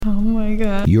Oh my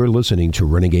God. You're listening to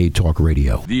Renegade Talk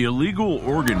Radio. The illegal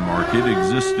organ market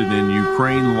existed in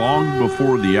Ukraine long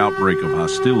before the outbreak of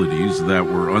hostilities that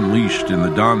were unleashed in the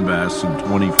Donbass in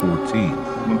 2014.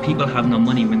 When people have no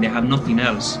money, when they have nothing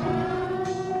else,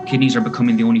 kidneys are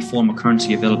becoming the only form of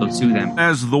currency available to them.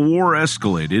 As the war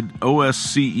escalated,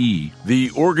 OSCE,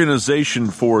 the Organization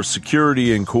for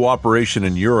Security and Cooperation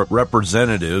in Europe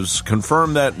representatives,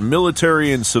 confirmed that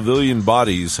military and civilian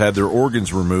bodies had their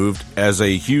organs removed as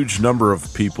a huge number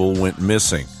of people went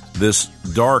missing. This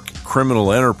dark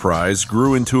criminal enterprise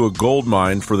grew into a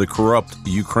goldmine for the corrupt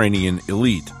Ukrainian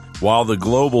elite. While the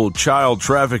global child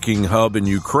trafficking hub in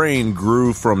Ukraine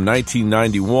grew from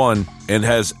 1991 and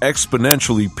has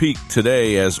exponentially peaked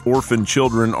today as orphan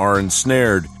children are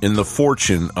ensnared in the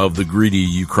fortune of the greedy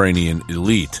Ukrainian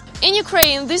elite. In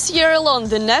Ukraine, this year alone,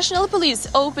 the National Police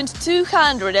opened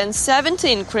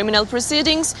 217 criminal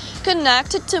proceedings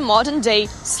connected to modern-day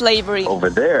slavery.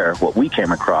 Over there, what we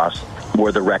came across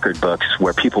were the record books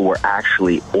where people were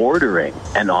actually ordering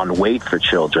and on wait for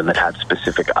children that had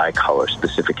specific eye color,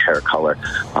 specific hair color,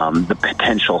 the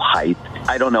potential height.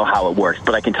 I don't know how it works,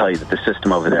 but I can tell you that the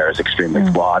system over there is extremely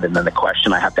flawed. And then the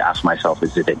question I have to ask myself,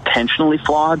 is it intentionally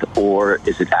flawed or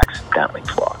is it accidentally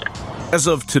flawed? As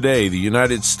of today, the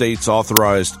United States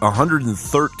authorized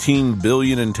 $113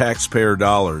 billion in taxpayer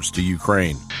dollars to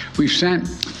Ukraine. We've sent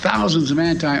thousands of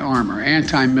anti-armor,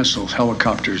 anti-missiles,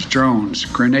 helicopters, drones,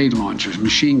 grenade launchers,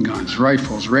 machine guns,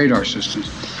 rifles, radar systems,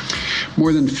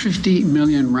 more than 50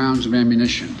 million rounds of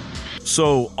ammunition.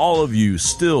 So, all of you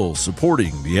still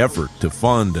supporting the effort to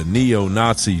fund a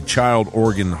neo-Nazi child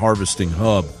organ harvesting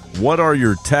hub, what are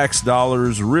your tax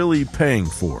dollars really paying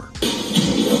for?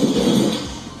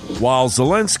 While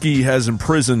Zelensky has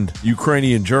imprisoned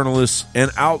Ukrainian journalists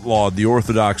and outlawed the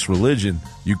Orthodox religion,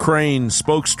 Ukraine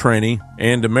spokestranny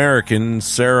and American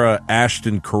Sarah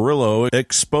Ashton Carrillo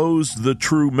exposed the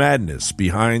true madness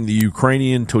behind the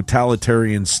Ukrainian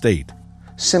totalitarian state.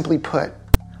 Simply put,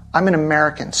 I'm an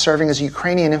American serving as a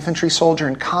Ukrainian infantry soldier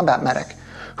and combat medic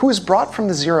who was brought from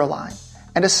the zero line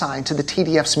and assigned to the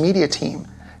TDF's media team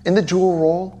in the dual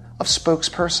role of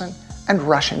spokesperson and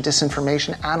Russian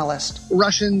disinformation analyst.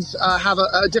 Russians have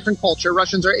a different culture.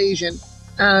 Russians are Asian.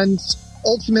 And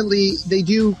ultimately, they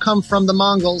do come from the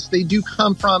Mongols. They do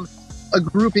come from a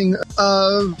grouping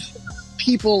of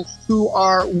people who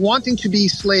are wanting to be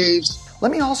slaves.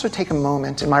 Let me also take a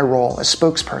moment in my role as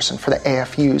spokesperson for the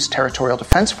AFU's Territorial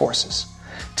Defense Forces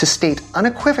to state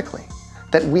unequivocally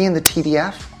that we in the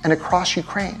TDF and across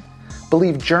Ukraine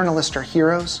believe journalists are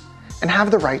heroes and have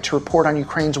the right to report on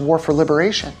Ukraine's war for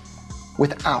liberation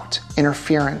without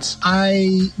interference.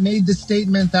 I made the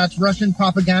statement that Russian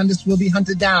propagandists will be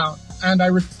hunted down, and I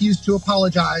refuse to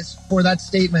apologize for that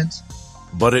statement.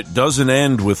 But it doesn't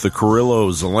end with the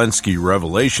Carrillo-Zelensky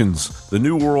revelations. The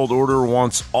New World Order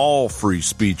wants all free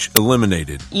speech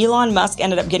eliminated. Elon Musk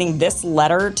ended up getting this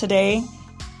letter today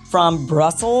from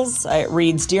Brussels. It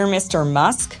reads, "Dear Mr.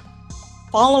 Musk,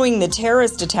 following the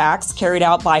terrorist attacks carried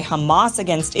out by Hamas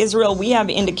against Israel, we have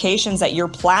indications that your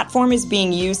platform is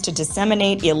being used to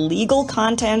disseminate illegal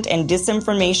content and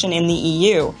disinformation in the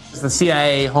EU." The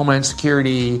CIA, Homeland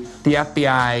Security, the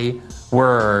FBI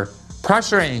were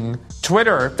pressuring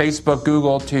Twitter, Facebook,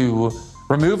 Google to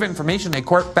remove information. The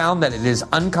court found that it is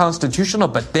unconstitutional,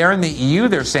 but there in the EU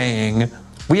they're saying,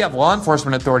 we have law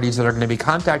enforcement authorities that are going to be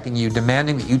contacting you,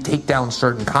 demanding that you take down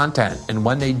certain content. And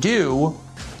when they do,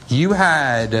 you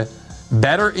had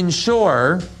better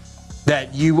ensure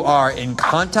that you are in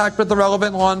contact with the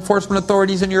relevant law enforcement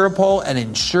authorities in Europol and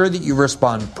ensure that you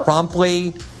respond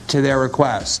promptly to their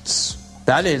requests.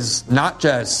 That is not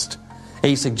just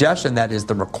a suggestion, that is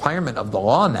the requirement of the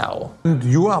law now. And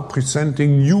you are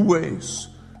presenting new ways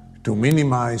to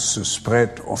minimize the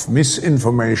spread of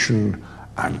misinformation,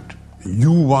 and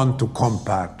you want to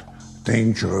combat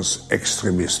dangerous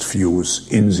extremist views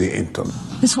in the internet.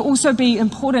 This will also be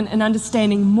important in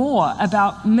understanding more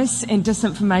about mis and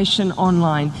disinformation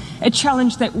online, a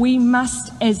challenge that we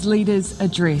must, as leaders,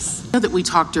 address. I know that we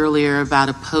talked earlier about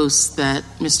a post that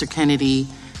Mr. Kennedy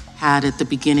had at the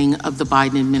beginning of the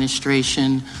Biden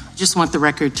administration. I just want the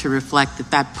record to reflect that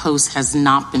that post has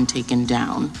not been taken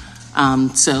down.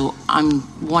 So I'm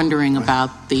wondering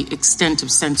about the extent of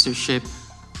censorship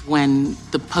when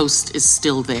the post is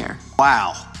still there.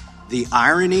 Wow. The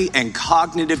irony and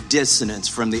cognitive dissonance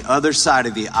from the other side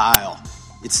of the aisle.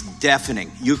 It's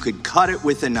deafening. You could cut it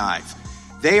with a knife.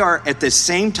 They are at the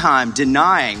same time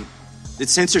denying that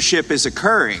censorship is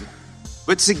occurring,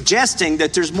 but suggesting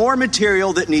that there's more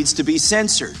material that needs to be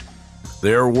censored.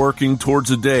 They are working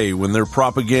towards a day when their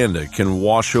propaganda can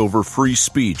wash over free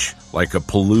speech like a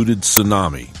polluted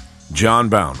tsunami. John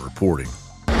Bound reporting.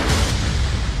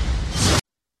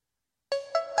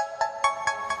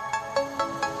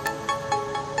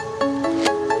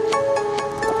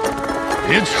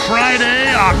 It's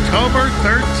Friday, October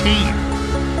 13th,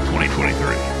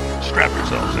 2023. Strap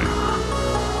yourselves in.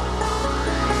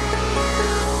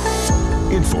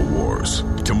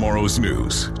 InfoWars. Tomorrow's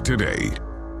news today.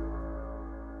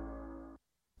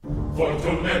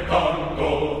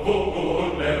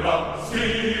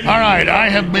 All right, I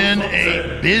have been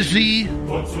a busy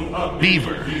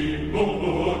beaver.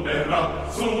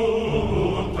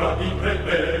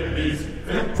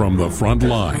 From the front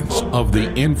lines of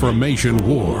the information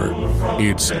war,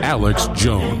 it's Alex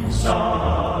Jones. The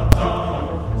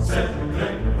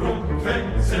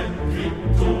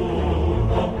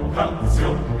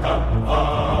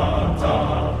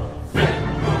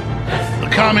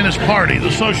Communist Party,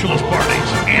 the Socialist Parties,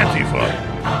 Antifa,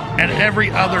 and every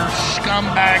other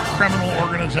scumbag criminal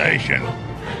organization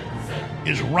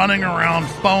is running around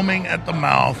foaming at the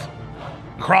mouth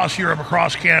across Europe,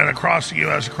 across Canada, across the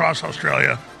U.S., across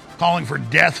Australia, calling for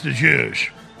death to Jews.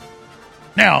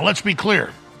 Now, let's be clear.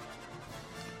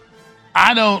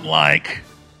 I don't like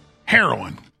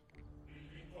heroin.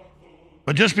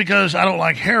 But just because I don't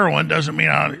like heroin doesn't mean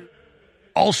I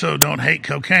also don't hate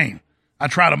cocaine. I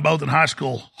tried them both in high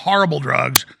school. Horrible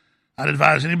drugs. I'd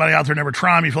advise anybody out there never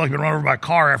try them. You feel like you've been run over by a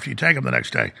car after you take them the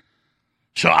next day.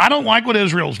 So I don't like what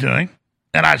Israel's doing,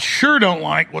 and I sure don't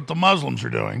like what the Muslims are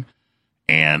doing.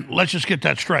 And let's just get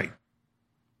that straight.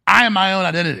 I am my own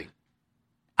identity.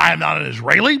 I am not an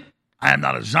Israeli. I am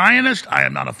not a Zionist. I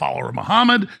am not a follower of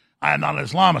Muhammad. I am not an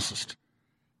Islamicist.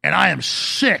 And I am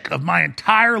sick of my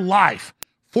entire life,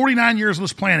 49 years on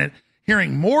this planet,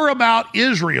 hearing more about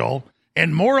Israel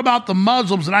and more about the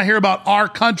Muslims than I hear about our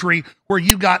country where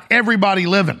you got everybody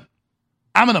living.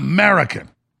 I'm an American.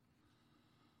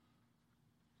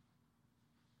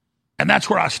 And that's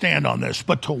where I stand on this.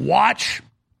 But to watch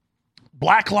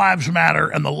Black Lives Matter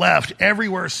and the left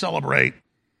everywhere celebrate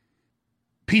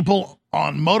people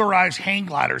on motorized hang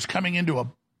gliders coming into a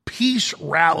peace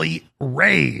rally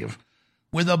rave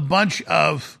with a bunch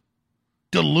of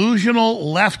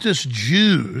delusional leftist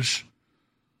Jews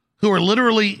who are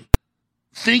literally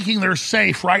thinking they're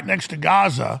safe right next to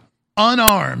Gaza,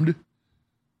 unarmed,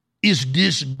 is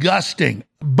disgusting.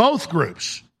 Both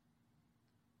groups.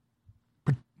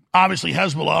 Obviously,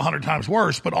 Hezbollah 100 times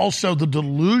worse, but also the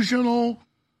delusional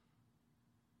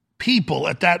people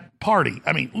at that party.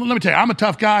 I mean, let me tell you, I'm a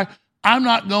tough guy. I'm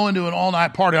not going to an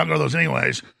all-night party. I'll go to those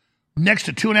anyways. Next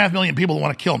to 2.5 million people that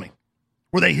want to kill me,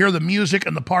 where they hear the music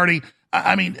and the party.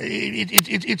 I mean,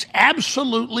 it's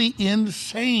absolutely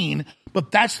insane,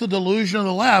 but that's the delusion of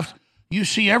the left. You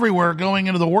see everywhere going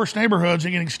into the worst neighborhoods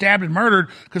and getting stabbed and murdered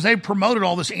because they've promoted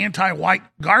all this anti-white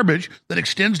garbage that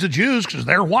extends to Jews because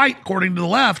they're white, according to the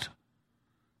left.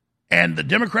 And the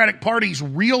Democratic Party's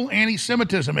real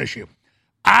anti-Semitism issue.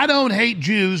 I don't hate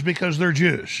Jews because they're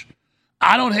Jews.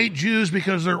 I don't hate Jews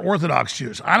because they're Orthodox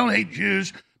Jews. I don't hate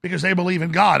Jews because they believe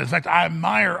in God. In fact, I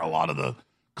admire a lot of the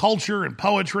culture and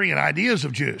poetry and ideas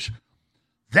of Jews.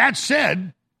 That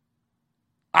said,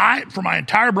 I, for my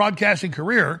entire broadcasting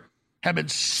career, have been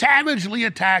savagely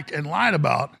attacked and lied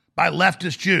about by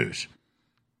leftist Jews.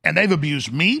 And they've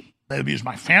abused me. They've abused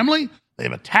my family.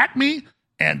 They've attacked me.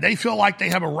 And they feel like they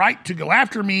have a right to go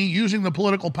after me using the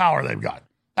political power they've got.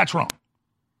 That's wrong.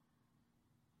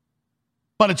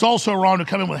 But it's also wrong to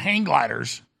come in with hang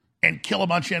gliders and kill a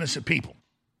bunch of innocent people.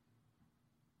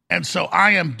 And so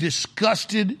I am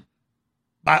disgusted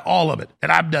by all of it.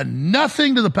 And I've done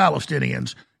nothing to the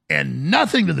Palestinians and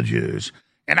nothing to the Jews.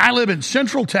 And I live in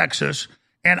Central Texas.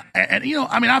 And you know,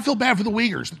 I mean, I feel bad for the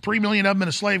Uyghurs. 3 million of them in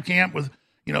a slave camp with,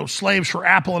 you know, slaves for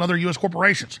Apple and other U.S.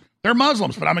 corporations. They're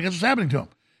Muslims, but I'm against what's happening to them.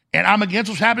 And I'm against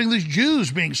what's happening to these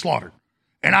Jews being slaughtered.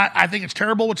 And I think it's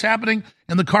terrible what's happening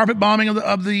in the carpet bombing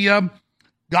of the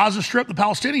Gaza Strip, the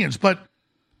Palestinians. But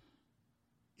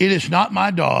it is not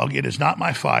my dog. It is not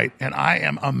my fight. And I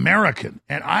am American.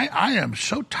 And I am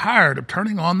so tired of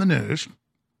turning on the news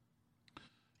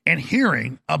and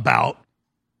hearing about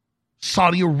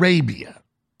Saudi Arabia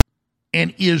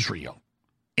and Israel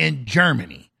and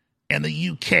Germany and the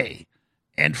UK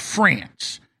and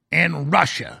France and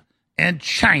Russia and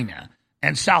China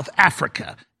and South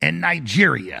Africa and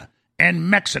Nigeria and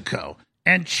Mexico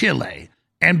and Chile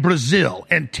and Brazil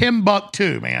and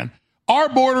Timbuktu, man. Our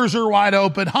borders are wide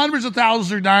open. Hundreds of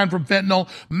thousands are dying from fentanyl.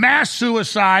 Mass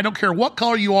suicide. I don't care what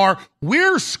color you are.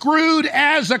 We're screwed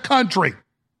as a country.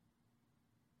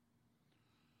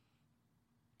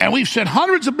 And we've sent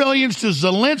hundreds of billions to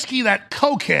Zelensky, that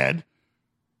cokehead,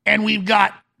 and we've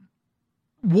got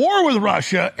war with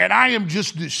Russia, and I am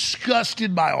just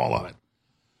disgusted by all of it.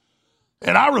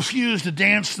 And I refuse to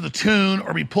dance to the tune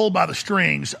or be pulled by the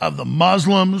strings of the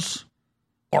Muslims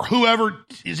or whoever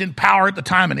is in power at the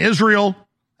time in Israel.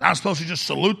 I'm supposed to just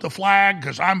salute the flag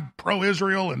because I'm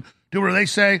pro-Israel and do whatever they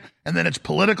say, and then it's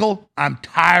political. I'm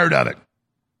tired of it.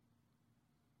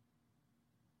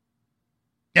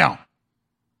 Now,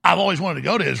 I've always wanted to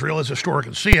go to Israel as a historic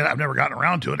and see it. I've never gotten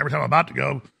around to it. And every time I'm about to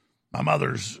go,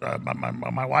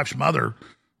 my wife's mother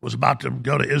was about to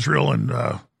go to Israel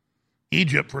and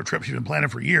Egypt for a trip she'd been planning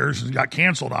for years and got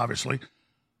canceled, obviously.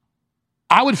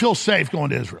 I would feel safe going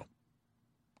to Israel.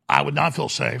 I would not feel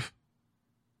safe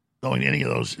going to any of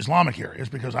those Islamic areas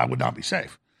because I would not be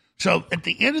safe. So at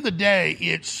the end of the day,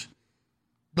 it's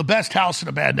the best house in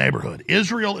a bad neighborhood.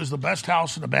 Israel is the best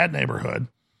house in a bad neighborhood.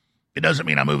 It doesn't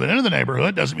mean I'm moving into the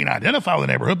neighborhood. Doesn't mean I identify with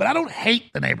the neighborhood, but I don't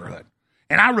hate the neighborhood.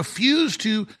 And I refuse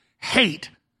to hate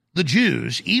the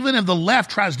Jews, even if the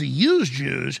left tries to use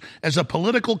Jews as a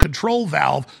political control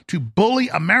valve to bully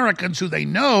Americans who they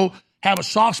know have a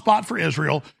soft spot for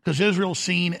Israel because Israel's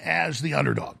seen as the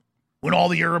underdog. When all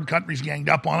the Arab countries ganged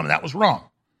up on them, that was wrong.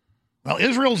 Well,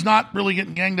 Israel's not really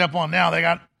getting ganged up on now. They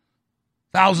got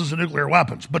thousands of nuclear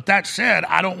weapons. But that said,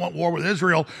 I don't want war with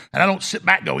Israel, and I don't sit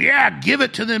back and go, yeah, give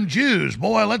it to them Jews.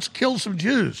 Boy, let's kill some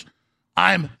Jews.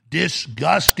 I'm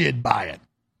disgusted by it.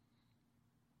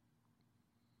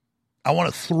 I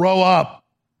want to throw up.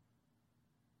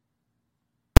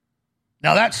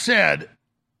 Now, that said,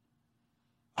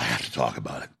 I have to talk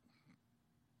about it.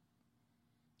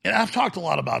 And I've talked a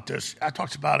lot about this. I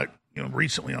talked about it,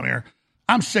 recently on air.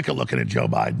 I'm sick of looking at Joe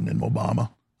Biden and Obama.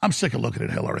 I'm sick of looking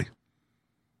at Hillary.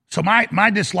 So my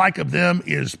dislike of them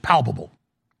is palpable.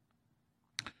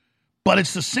 But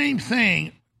it's the same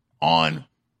thing on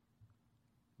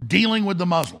dealing with the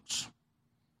Muslims.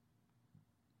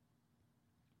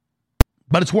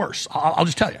 But it's worse. I'll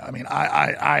just tell you. I mean,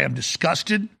 I am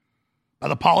disgusted by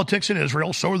the politics in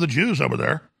Israel. So are the Jews over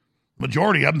there. The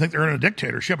majority of them think they're in a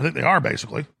dictatorship. I think they are,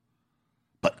 basically.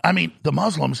 But, I mean, the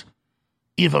Muslims,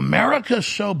 if America's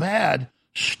so bad,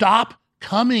 stop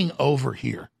coming over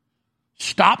here.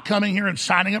 Stop coming here and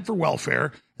signing up for welfare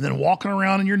and then walking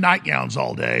around in your nightgowns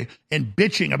all day and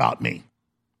bitching about me.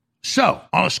 So,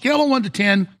 on a scale of 1 to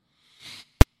 10,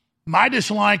 my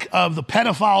dislike of the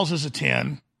pedophiles is a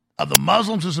 10, of the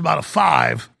Muslims is about a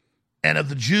 5, and of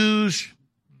the Jews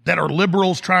that are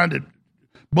liberals trying to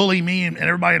bully me and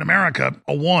everybody in America,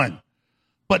 a 1.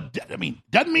 But, I mean,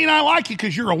 doesn't mean I like you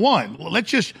because you're a 1.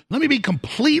 Let me be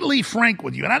completely frank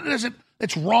with you. And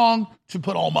it's wrong to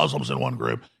put all Muslims in one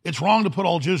group. It's wrong to put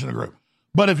all Jews in a group.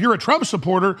 But if you're a Trump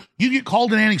supporter, you get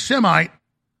called an anti-Semite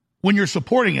when you're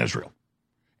supporting Israel.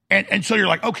 And so you're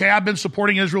like, okay, I've been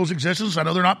supporting Israel's existence. I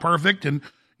know they're not perfect. And,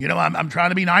 I'm trying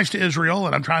to be nice to Israel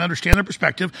and I'm trying to understand their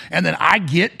perspective. And then I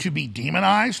get to be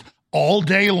demonized all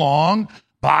day long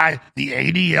by the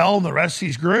ADL and the rest of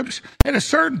these groups. At a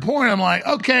certain point, I'm like,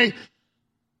 okay,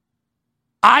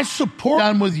 I support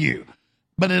them with you,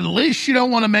 but at least you don't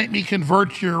want to make me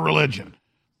convert to your religion.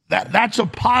 That's a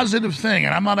positive thing,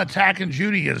 and I'm not attacking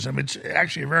Judaism. It's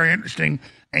actually a very interesting,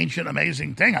 ancient,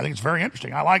 amazing thing. I think it's very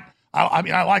interesting. I like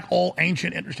all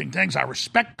ancient, interesting things. I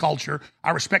respect culture.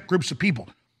 I respect groups of people.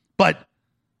 But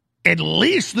at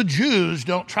least the Jews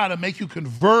don't try to make you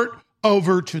convert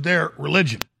over to their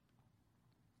religion.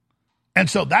 And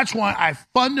so that's why I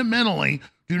fundamentally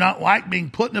do not like being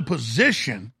put in a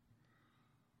position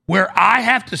where I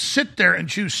have to sit there and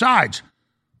choose sides.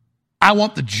 I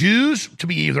want the Jews to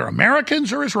be either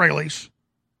Americans or Israelis.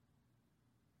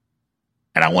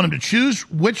 And I want them to choose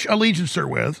which allegiance they're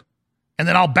with. And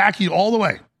then I'll back you all the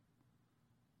way.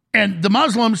 And the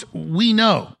Muslims, we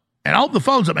know. And I hope the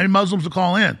phone's up. Maybe Muslims will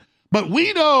call in. But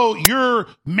we know your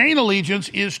main allegiance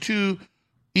is to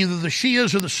either the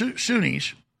Shias or the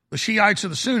Sunnis. The Shiites or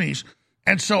the Sunnis.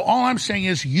 And so all I'm saying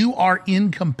is you are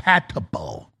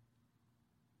incompatible.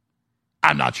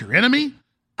 I'm not your enemy.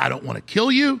 I don't want to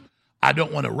kill you. I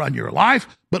don't want to run your life.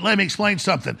 But let me explain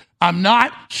something. I'm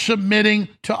not submitting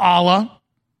to Allah.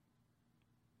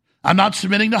 I'm not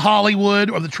submitting to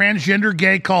Hollywood or the transgender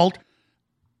gay cult.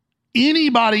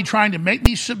 Anybody trying to make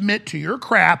me submit to your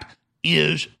crap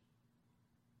is,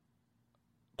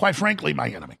 quite frankly, my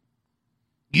enemy.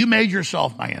 You made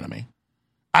yourself my enemy.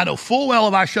 I know full well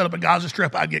if I showed up at Gaza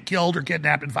Strip, I'd get killed or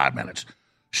kidnapped in 5 minutes.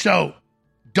 So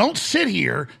don't sit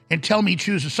here and tell me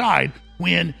choose a side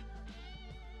when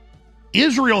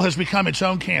Israel has become its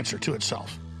own cancer to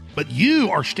itself. But you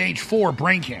are stage 4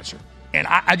 brain cancer. And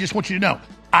I just want you to know,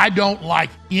 I don't like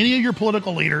any of your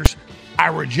political leaders. I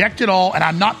reject it all, and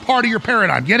I'm not part of your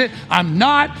paradigm. Get it? I'm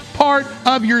not part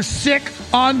of your sick,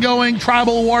 ongoing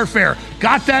tribal warfare.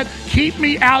 Got that? Keep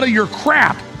me out of your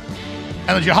crap.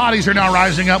 And the jihadis are now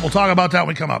rising up. We'll talk about that when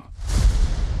we come up.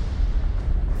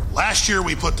 Last year,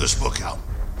 we put this book out,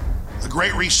 The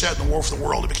Great Reset and the War for the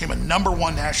World. It became a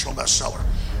 #1 national bestseller.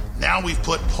 Now we've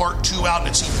put part 2 out, and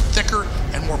it's even thicker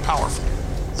and more powerful.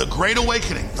 The Great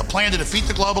Awakening, the plan to defeat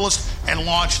the globalists and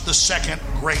launch the second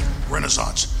Great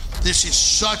Renaissance. This is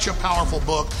such a powerful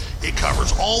book. It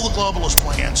covers all the globalist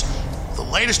plans, the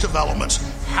latest developments,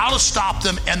 how to stop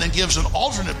them, and then gives an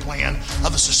alternate plan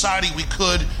of the society we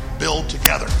could build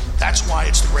together. That's why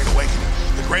it's the Great Awakening.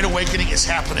 The Great Awakening is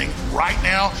happening right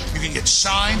now. You can get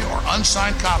signed or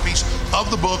unsigned copies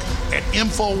of the book at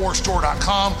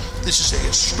InfoWarsStore.com. This is a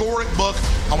historic book.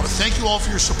 I want to thank you all for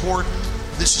your support.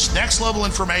 This is next level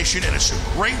information, and it's a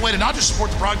great way to not just support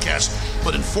the broadcast,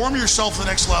 but inform yourself to the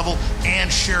next level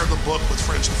and share the book with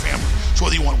friends and family. So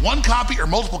whether you want one copy or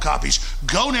multiple copies,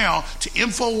 go now to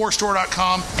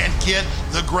InfoWarsStore.com and get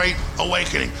The Great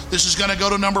Awakening. This is going to go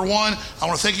to number 1. I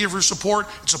want to thank you for your support.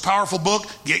 It's a powerful book.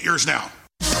 Get yours now.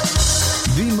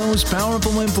 The most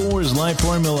powerful InfoWars life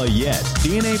formula yet,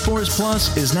 DNA Force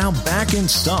Plus, is now back in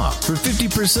stock for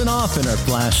 50% off in our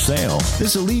flash sale.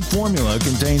 This elite formula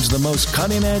contains the most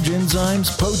cutting-edge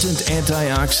enzymes, potent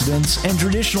antioxidants, and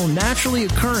traditional naturally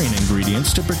occurring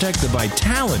ingredients to protect the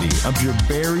vitality of your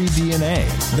buried DNA.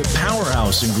 The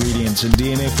powerhouse ingredients in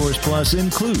DNA Force Plus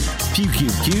include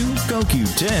PQQ,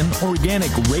 CoQ10,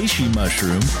 organic reishi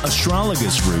mushroom,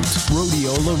 astragalus roots,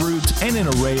 rhodiola roots, and an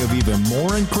array of even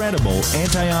more incredible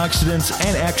antioxidants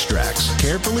and extracts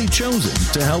carefully chosen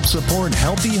to help support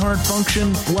healthy heart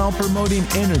function while promoting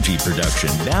energy production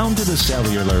down to the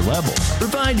cellular level.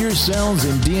 Provide your cells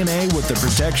and DNA with the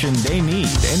protection they need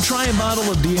and try a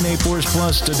bottle of DNA Force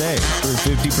Plus today for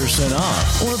 50%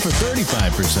 off, or for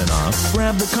 35% off,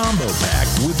 grab the combo pack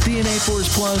with DNA Force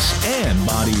Plus and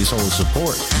Body's Whole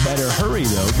Support. Better hurry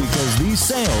though, because these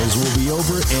sales will be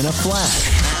over in a flash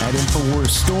at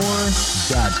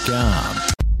InfoWarsStore.com.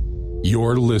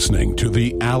 You're listening to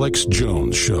The Alex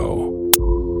Jones Show.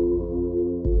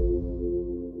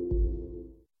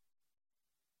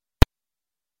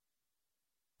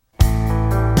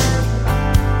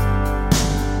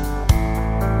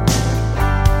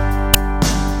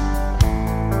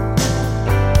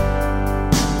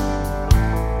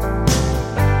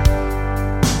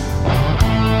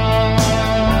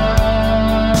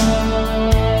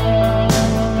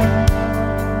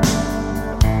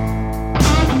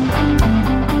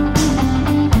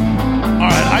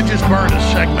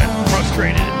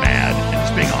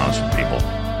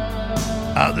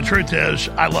 Truth is,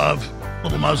 I love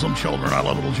little Muslim children. I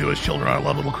love little Jewish children. I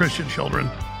love little Christian children.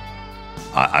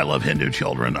 I love Hindu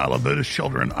children. I love Buddhist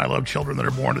children. I love children that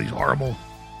are born to these horrible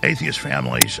atheist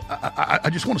families. I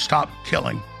just want to stop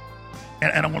killing,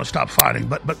 and I want to stop fighting.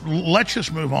 But let's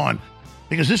just move on,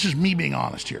 because this is me being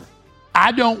honest here.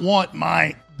 I don't want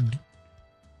my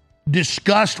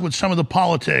disgust with some of the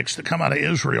politics that come out of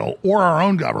Israel or our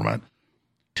own government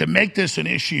to make this an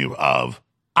issue of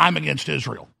I'm against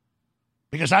Israel.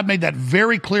 Because I've made that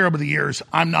very clear over the years,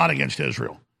 I'm not against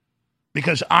Israel.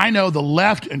 Because I know the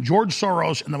left and George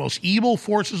Soros and the most evil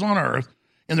forces on earth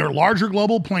in their larger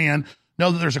global plan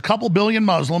know that there's a couple billion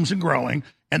Muslims and growing,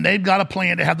 and they've got a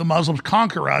plan to have the Muslims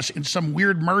conquer us in some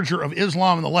weird merger of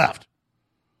Islam and the left.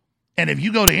 And if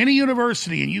you go to any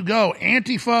university and you go,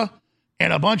 Antifa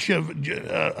and a bunch of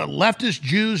leftist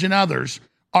Jews and others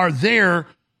are there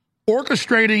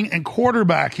orchestrating and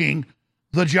quarterbacking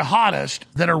the jihadists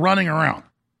that are running around.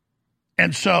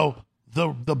 And so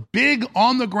the big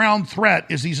on-the-ground threat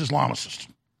is these Islamicists.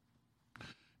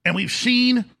 And we've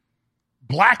seen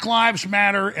Black Lives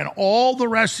Matter and all the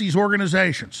rest of these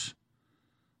organizations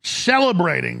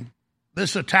celebrating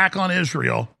this attack on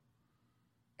Israel.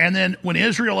 And then when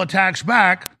Israel attacks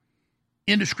back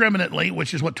indiscriminately,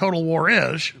 which is what total war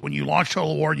is, when you launch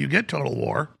total war, you get total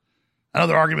war.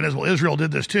 Another argument is, well, Israel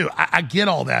did this too. I get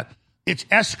all that. It's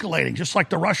escalating, just like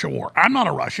the Russia war. I'm not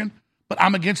a Russian, but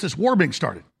I'm against this war being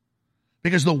started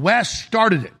because the West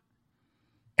started it.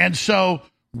 And so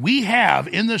we have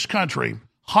in this country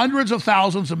hundreds of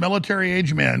thousands of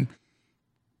military-age men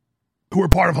who are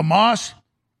part of Hamas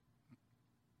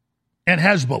and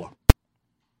Hezbollah.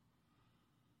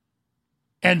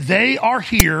 And they are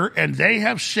here, and they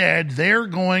have said they're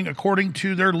going, according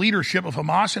to their leadership of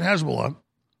Hamas and Hezbollah,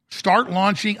 start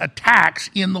launching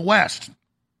attacks in the West.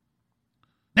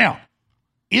 Now,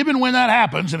 even when that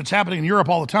happens, and it's happening in Europe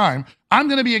all the time, I'm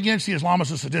going to be against the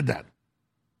Islamicists that did that.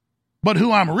 But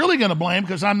who I'm really going to blame,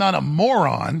 because I'm not a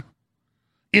moron,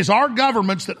 is our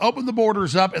governments that opened the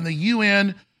borders up, and the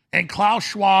UN and Klaus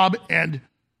Schwab and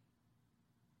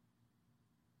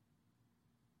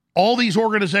all these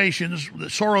organizations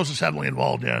that Soros is heavily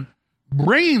involved in,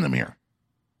 bringing them here.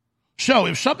 So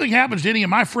if something happens to any of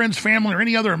my friends' family or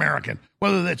any other American,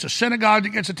 whether it's a synagogue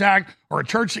that gets attacked or a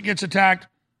church that gets attacked,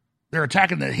 they're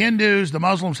attacking the Hindus, the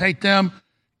Muslims hate them.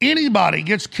 anybody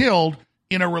gets killed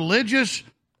in a religious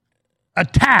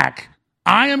attack,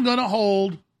 I am going to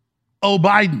hold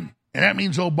Biden, and that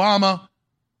means Obama,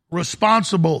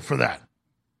 responsible for that.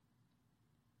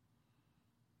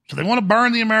 So they want to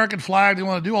burn the American flag. They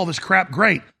want to do all this crap.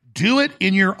 Great. Do it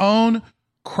in your own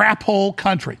crap hole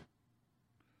country.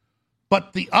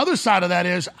 But the other side of that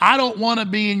is, I don't want to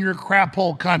be in your crap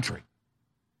hole country.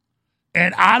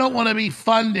 And I don't want to be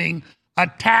funding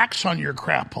attacks on your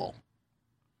crap hole.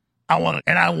 I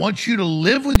want you to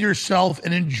live with yourself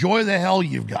and enjoy the hell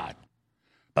you've got.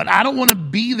 But I don't want to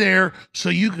be there so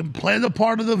you can play the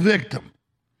part of the victim.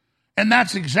 And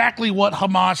that's exactly what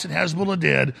Hamas and Hezbollah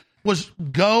did, was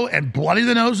go and bloody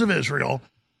the nose of Israel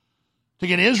to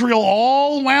get Israel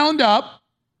all wound up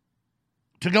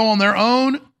to go on their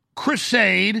own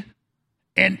crusade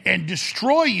and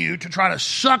destroy you, to try to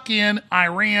suck in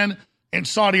Iran and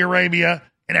Saudi Arabia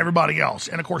and everybody else.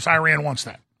 And, of course, Iran wants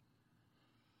that.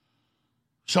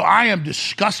 So I am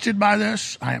disgusted by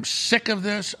this. I am sick of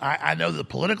this. I know the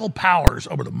political powers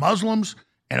over the Muslims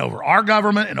and over our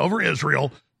government and over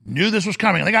Israel knew this was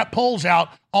coming. They got polls out.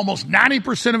 Almost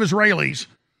 90% of Israelis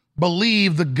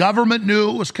believe the government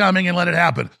knew it was coming and let it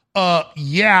happen.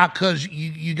 Yeah, because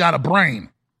you got a brain.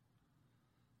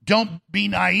 Don't be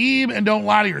naive and don't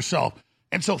lie to yourself.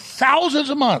 And so thousands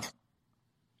a month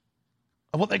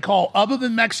of what they call other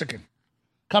than Mexican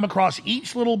come across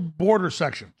each little border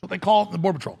section. What they call it, the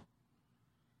Border Patrol.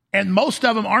 And most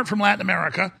of them aren't from Latin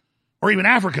America or even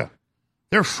Africa.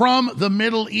 They're from the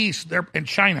Middle East. They're in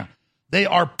China. They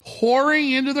are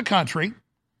pouring into the country,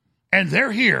 and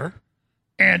they're here,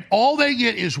 and all they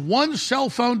get is one cell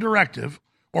phone directive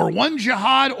or one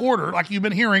jihad order, like you've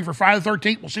been hearing for Friday the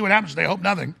 13th. We'll see what happens. They hope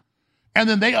nothing. And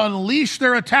then they unleash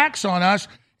their attacks on us,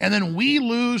 and then we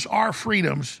lose our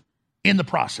freedoms in the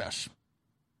process.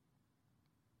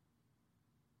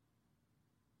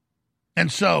 And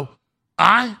so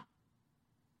I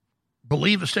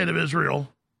believe the state of Israel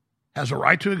has a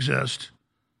right to exist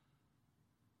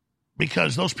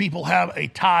because those people have a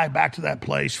tie back to that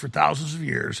place for thousands of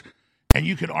years. And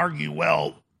you can argue,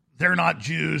 well, they're not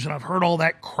Jews, and I've heard all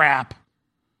that crap.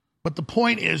 But the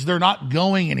point is, they're not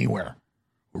going anywhere.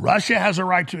 Russia has a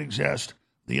right to exist.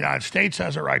 The United States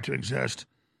has a right to exist.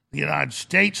 The United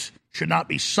States should not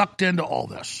be sucked into all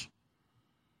this.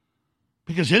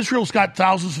 Because Israel's got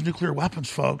thousands of nuclear weapons,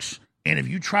 folks. And if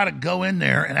you try to go in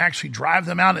there and actually drive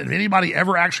them out, and if anybody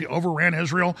ever actually overran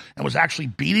Israel and was actually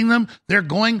beating them, they're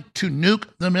going to nuke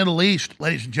the Middle East,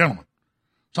 ladies and gentlemen.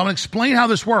 So I'm going to explain how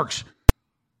this works.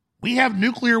 We have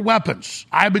nuclear weapons.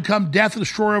 I become death and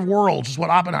destroyer of worlds, is what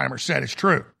Oppenheimer said. It's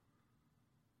true.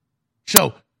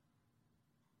 So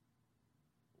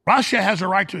Russia has a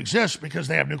right to exist because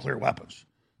they have nuclear weapons.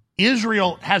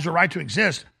 Israel has a right to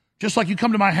exist. Just like you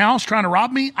come to my house trying to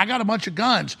rob me, I got a bunch of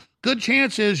guns. Good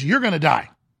chance is you're going to die.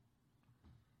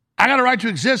 I got a right to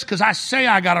exist because I say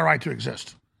I got a right to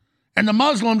exist. And the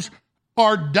Muslims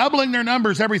are doubling their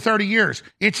numbers every 30 years.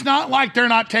 It's not like they're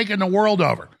not taking the world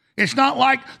over. It's not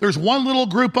like there's one little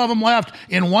group of them left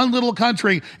in one little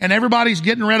country and everybody's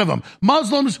getting rid of them.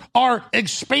 Muslims are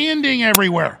expanding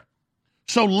everywhere.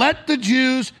 So let the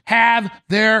Jews have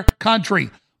their country.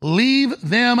 Leave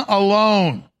them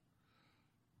alone.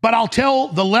 But I'll tell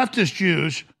the leftist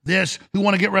Jews this, who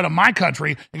want to get rid of my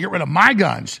country and get rid of my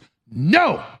guns.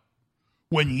 No.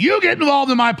 When you get involved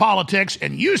in my politics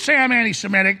and you say I'm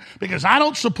anti-Semitic because I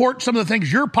don't support some of the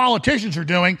things your politicians are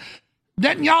doing,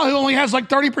 Netanyahu only has like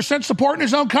 30% support in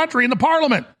his own country in the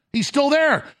parliament. He's still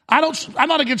there. I'm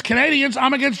not against Canadians.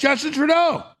 I'm against Justin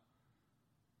Trudeau. I'm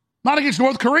not against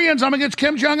North Koreans. I'm against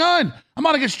Kim Jong-un. I'm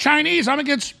not against Chinese. I'm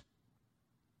against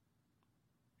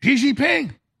Xi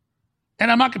Jinping.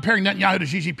 And I'm not comparing Netanyahu to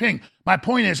Xi Jinping. My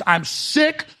point is, I'm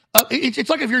sick of it's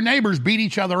like if your neighbors beat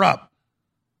each other up.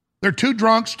 They're two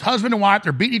drunks, husband and wife,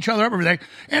 they're beating each other up every day.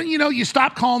 And, you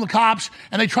stop calling the cops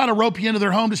and they try to rope you into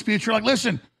their home disputes. You're like,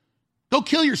 listen, go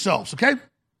kill yourselves, okay?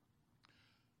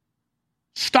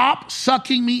 Stop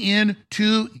sucking me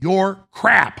into your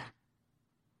crap.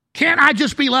 Can't I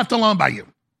just be left alone by you?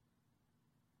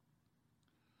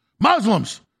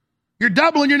 Muslims, you're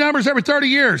doubling your numbers every 30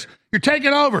 years. You're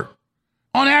taking over.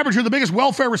 On average, you're the biggest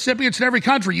welfare recipients in every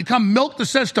country. You come milk the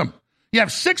system. You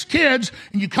have 6 kids,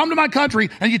 and you come to my country,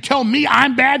 and you tell me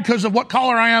I'm bad because of what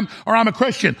color I am or I'm a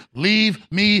Christian. Leave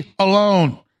me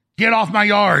alone. Get off my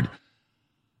yard.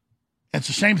 It's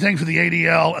the same thing for the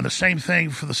ADL and the same thing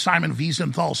for the Simon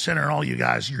Wiesenthal Center and all you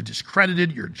guys. You're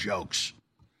discredited. You're jokes.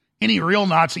 Any real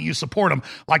Nazi, you support them.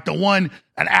 Like the one,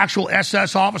 an actual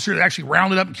SS officer that actually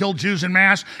rounded up and killed Jews en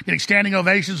masse, getting standing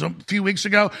ovations a few weeks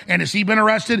ago. And has he been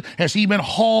arrested? Has he been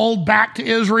hauled back to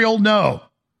Israel? No.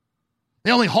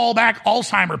 They only haul back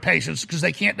Alzheimer patients because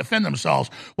they can't defend themselves.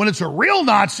 When it's a real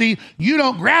Nazi, you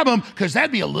don't grab them because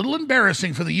that'd be a little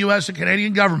embarrassing for the U.S. and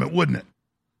Canadian government, wouldn't it?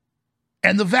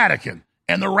 And the Vatican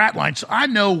and the rat line. So I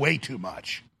know way too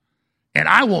much. And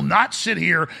I will not sit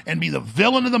here and be the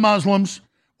villain of the Muslims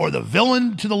or the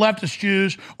villain to the leftist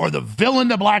Jews or the villain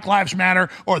to Black Lives Matter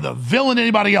or the villain to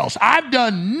anybody else. I've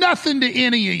done nothing to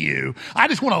any of you. I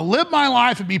just want to live my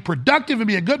life and be productive and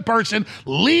be a good person.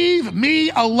 Leave me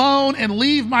alone and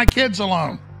leave my kids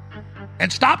alone.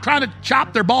 And stop trying to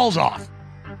chop their balls off.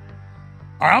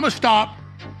 All right, I'm going to stop.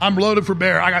 I'm loaded for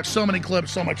bear. I got so many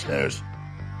clips, so much news.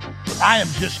 I am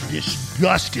just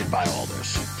disgusted by all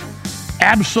this.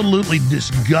 Absolutely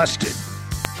disgusted.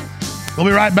 We'll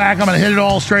be right back. I'm going to hit it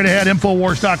all straight ahead.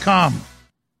 Infowars.com.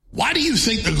 Why do you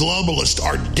think the globalists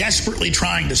are desperately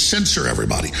trying to censor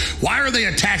everybody? Why are they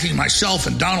attacking myself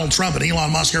and Donald Trump and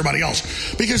Elon Musk and everybody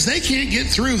else? Because they can't get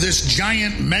through this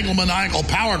giant megalomaniacal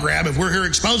power grab if we're here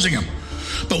exposing them.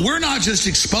 But we're not just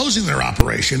exposing their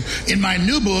operation. In my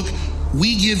new book,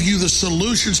 we give you the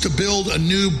solutions to build a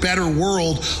new, better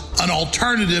world, an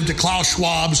alternative to Klaus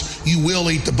Schwab's "you will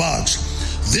eat the bugs."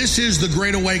 This is the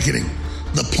Great Awakening,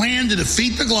 the plan to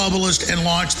defeat the globalists and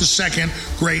launch the second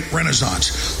great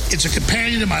renaissance. It's a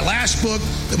companion to my last book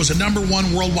that was a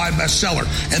 #1 worldwide bestseller,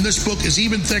 and this book is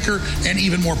even thicker and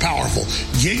even more powerful.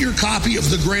 Get your copy of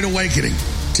The Great Awakening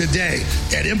today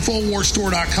at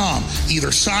InfoWarsStore.com,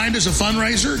 either signed as a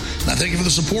fundraiser, and I thank you for the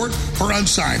support, or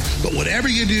unsigned. But whatever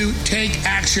you do, take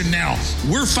action now.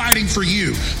 We're fighting for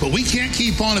you, but we can't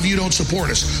keep on if you don't support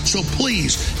us. So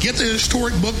please, get the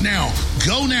historic book now.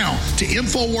 Go now to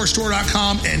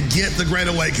InfoWarsStore.com and get The Great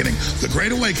Awakening. The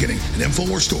Great Awakening at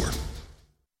InfoWars Store.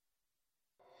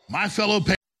 My fellow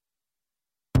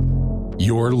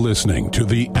You're listening to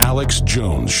The Alex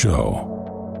Jones Show.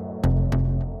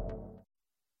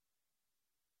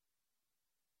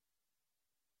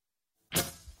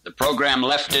 The program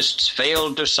leftists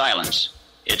failed to silence.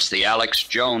 It's The Alex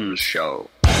Jones Show.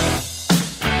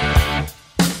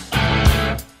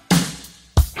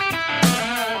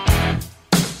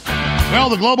 Well,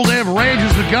 the global day of rage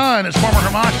has begun as former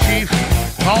Hamas chief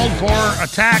called for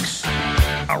attacks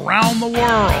around the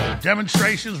world.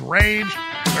 Demonstrations, rage.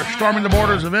 They're storming the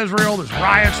borders of Israel. There's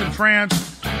riots in France.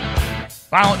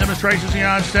 Violent demonstrations in the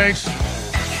United States.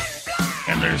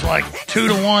 And there's like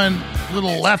 2-to-1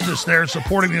 little leftists there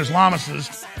supporting the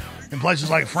Islamists in places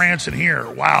like France and here.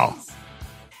 Wow.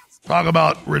 Talk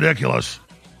about ridiculous.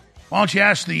 Why don't you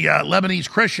ask the Lebanese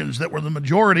Christians that were the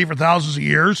majority for thousands of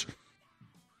years,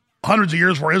 hundreds of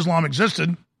years before Islam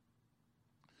existed,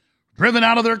 driven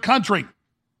out of their country in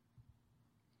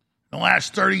the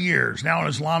last 30 years, now an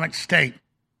Islamic State.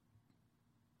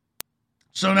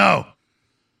 So no,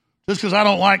 just because I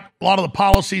don't like a lot of the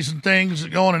policies and things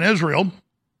that go on in Israel,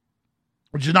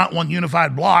 which is not one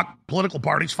unified bloc, political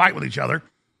parties fight with each other,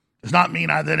 does not mean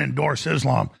I then endorse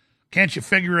Islam. Can't you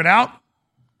figure it out?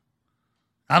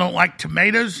 I don't like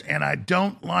tomatoes, and I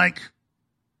don't like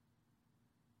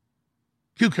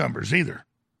cucumbers either.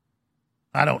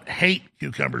 I don't hate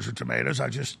cucumbers or tomatoes.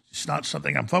 It's not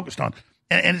something I'm focused on.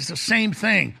 And it's the same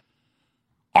thing.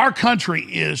 Our country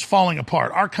is falling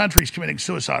apart. Our country is committing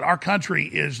suicide. Our country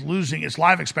is losing its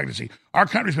life expectancy. Our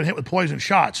country's been hit with poison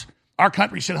shots. Our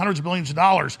country sent hundreds of billions of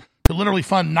dollars to literally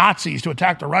fund Nazis to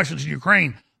attack the Russians in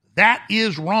Ukraine. That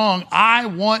is wrong. I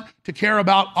want to care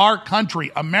about our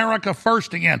country, America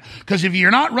first again. Because if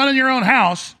you're not running your own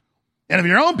house, and if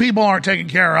your own people aren't taken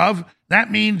care of,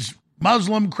 that means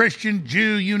Muslim, Christian,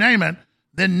 Jew, you name it,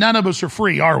 then none of us are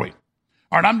free, are we?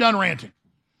 All right, I'm done ranting.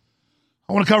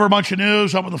 I want to cover a bunch of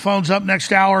news. Open the phones up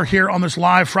next hour here on this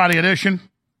live Friday edition.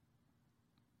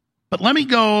 But let me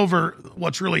go over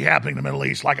what's really happening in the Middle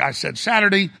East. Like I said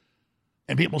Saturday,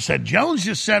 and people said, Jones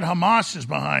just said Hamas is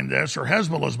behind this or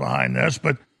Hezbollah is behind this,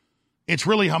 but it's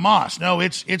really Hamas. No,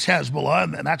 it's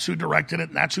Hezbollah, and that's who directed it,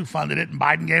 and that's who funded it, and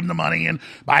Biden gave them the money, and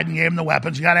Biden gave them the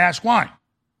weapons. You got to ask why.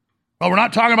 Well, we're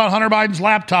not talking about Hunter Biden's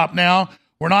laptop now.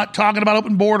 We're not talking about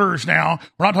open borders now.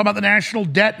 We're not talking about the national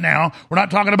debt now. We're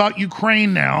not talking about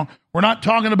Ukraine now. We're not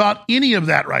talking about any of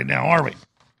that right now, are we?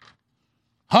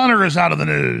 Hunter is out of the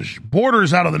news.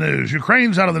 Border's out of the news.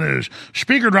 Ukraine's out of the news.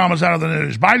 Speaker drama's out of the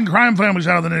news. Biden crime family's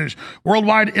out of the news.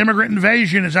 Worldwide immigrant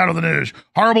invasion is out of the news.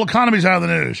 Horrible economy's out of the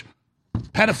news.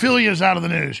 Pedophilia is out of the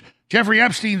news. Jeffrey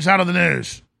Epstein's out of the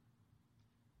news.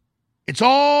 It's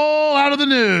all out of the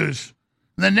news.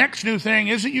 And the next new thing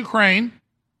isn't Ukraine.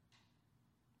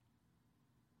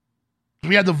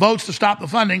 We had the votes to stop the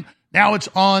funding. Now it's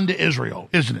on to Israel,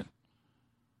 isn't it?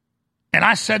 And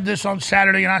I said this on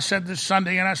Saturday, and I said this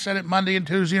Sunday, and I said it Monday and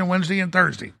Tuesday and Wednesday and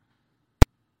Thursday.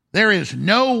 There is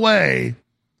no way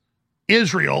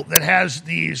Israel that has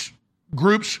these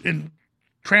groups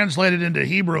translated into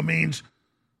Hebrew means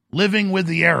living with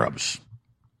the Arabs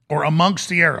or amongst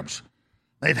the Arabs.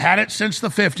 They've had it since the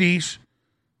 50s,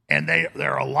 and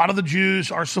there are a lot of the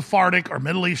Jews are Sephardic or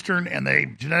Middle Eastern, and they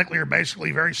genetically are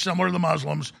basically very similar to the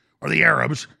Muslims or the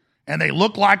Arabs, and they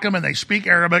look like them, and they speak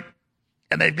Arabic,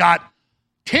 and they've got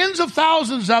tens of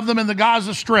thousands of them in the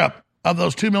Gaza Strip of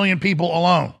those 2 million people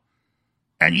alone.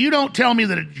 And you don't tell me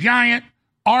that a giant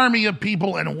army of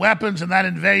people and weapons in that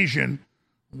invasion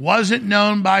wasn't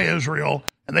known by Israel,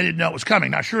 and they didn't know it was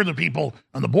coming. Now, sure, the people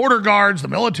on the border guards, the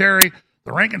military,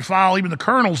 the rank and file, even the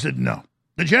colonels didn't know.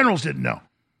 The generals didn't know.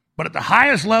 But at the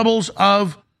highest levels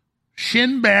of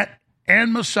Shin Bet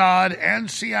and Mossad and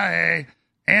CIA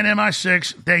and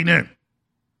MI6, they knew.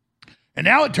 And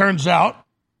now it turns out,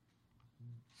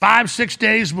 5-6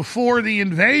 days before the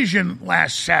invasion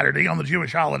last Saturday on the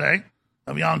Jewish holiday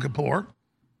of Yom Kippur,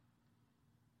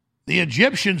 the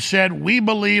Egyptians said, we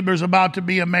believe there's about to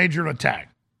be a major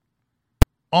attack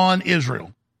on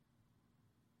Israel.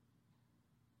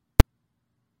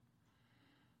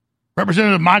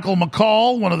 Representative Michael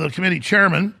McCall, one of the committee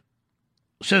chairmen,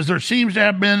 says there seems to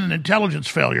have been an intelligence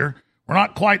failure. We're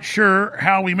not quite sure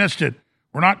how we missed it.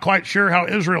 We're not quite sure how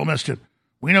Israel missed it.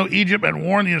 We know Egypt had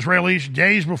warned the Israelis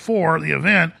days before the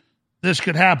event this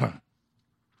could happen.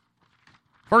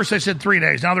 First they said 3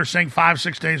 days. Now they're saying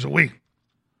 5-6 days a week.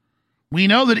 We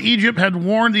know that Egypt had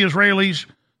warned the Israelis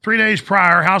 3 days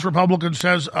prior, House Republican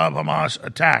says, of Hamas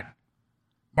attack.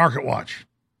 Market Watch.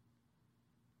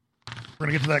 We're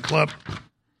going to get to that clip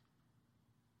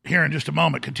here in just a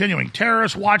moment. Continuing,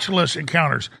 terrorist watch list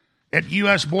encounters at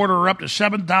U.S. border are up to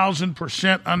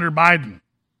 7,000% under Biden.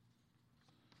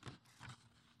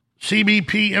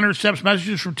 CBP intercepts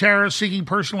messages from terrorists seeking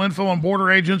personal info on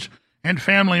border agents and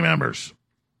family members.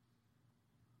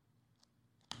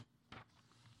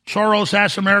 Soros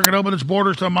asked America to open its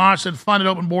borders to Hamas and funded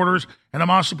open borders, and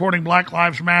Hamas supporting Black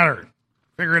Lives Matter.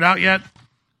 Figure it out yet?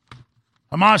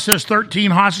 Hamas says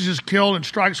 13 hostages killed in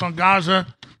strikes on Gaza.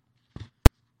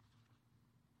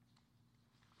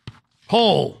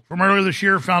 Poll from earlier this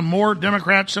year found more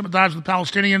Democrats sympathize with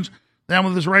Palestinians than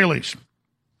with Israelis.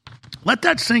 Let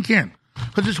that sink in.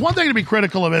 Because it's one thing to be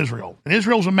critical of Israel, and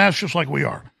Israel's a mess just like we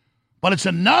are. But it's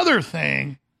another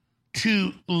thing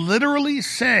to literally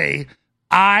say,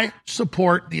 I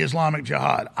support the Islamic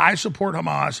Jihad. I support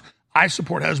Hamas. I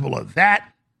support Hezbollah. That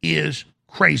is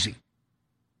crazy.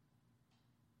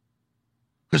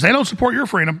 Because they don't support your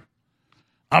freedom.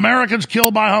 Americans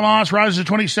killed by Hamas rises to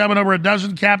 27, over a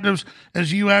dozen captives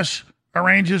as U.S.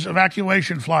 arranges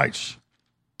evacuation flights.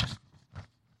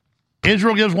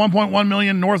 Israel gives 1.1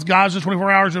 million North Gaza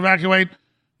 24 hours to evacuate.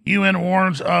 UN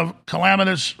warns of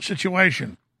calamitous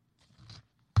situation.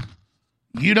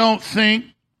 You don't think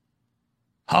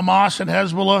Hamas and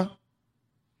Hezbollah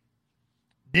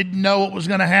didn't know what was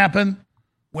going to happen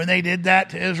when they did that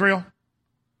to Israel?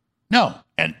 No,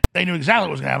 and they knew exactly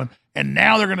what was going to happen. And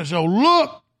now they're going to say,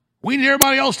 look, we need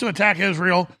everybody else to attack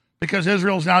Israel because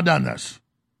Israel's now done this.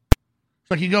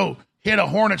 It's like you go hit a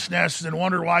hornet's nest and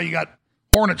wonder why you got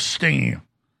hornets stinging you.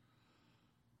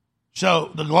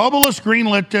 So the globalists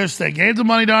greenlit this. They gave the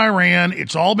money to Iran.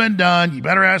 It's all been done. You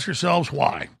better ask yourselves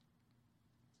why.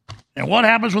 And what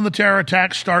happens when the terror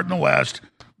attacks start in the West?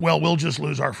 Well, we'll just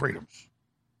lose our freedoms.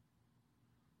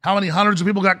 How many hundreds of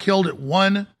people got killed at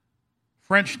one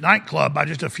French nightclub by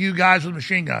just a few guys with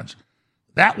machine guns?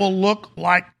 That will look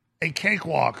like a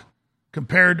cakewalk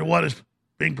compared to what is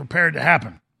being prepared to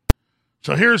happen.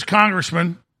 So here's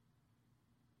Congressman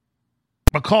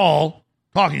McCall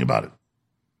talking about it.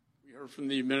 We heard from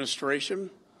the administration.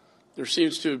 There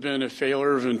seems to have been a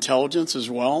failure of intelligence as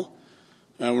well.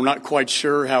 We're not quite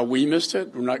sure how we missed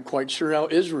it. We're not quite sure how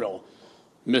Israel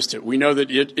missed it. We know that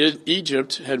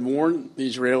Egypt had warned the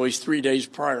Israelis 3 days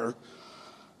prior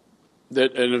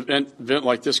that an event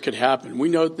like this could happen. We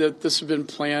know that this had been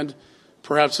planned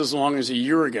perhaps as long as a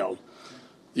year ago.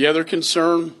 The other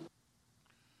concern...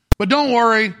 But don't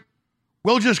worry,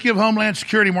 we'll just give Homeland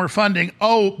Security more funding.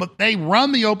 Oh, but they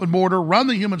run the open border, run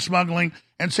the human smuggling,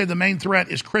 and say the main threat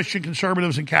is Christian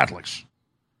conservatives and Catholics,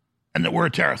 and that we're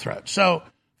a terror threat. So,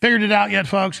 figured it out yet,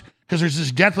 folks? Because there's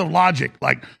this death of logic.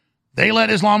 Like, they let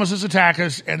Islamists attack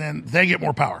us, and then they get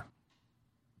more power.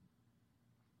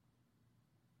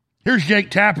 Here's Jake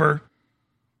Tapper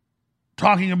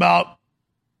talking about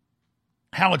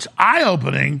how it's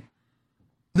eye-opening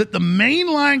that the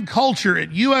mainline culture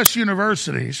at U.S.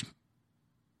 universities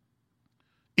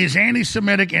is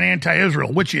anti-Semitic and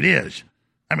anti-Israel, which it is.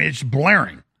 I mean, it's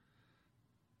blaring.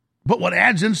 But what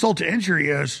adds insult to injury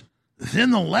is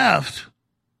then the left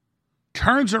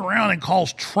turns around and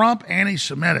calls Trump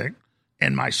anti-Semitic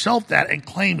and myself that and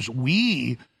claims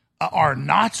we are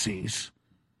Nazis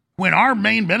when our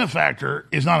main benefactor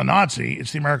is not a Nazi,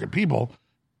 it's the American people.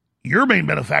 Your main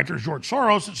benefactor is George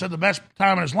Soros, that said the best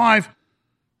time in his life,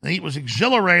 that it was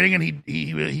exhilarating and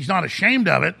he's not ashamed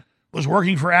of it, was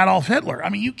working for Adolf Hitler. I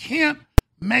mean, you can't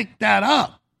make that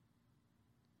up.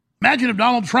 Imagine if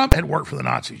Donald Trump had worked for the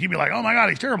Nazis. You'd be like, oh my God,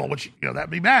 he's terrible, which,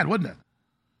 that'd be bad, wouldn't it?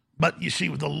 But you see,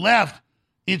 with the left,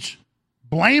 it's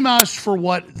blame us for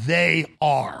what they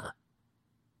are.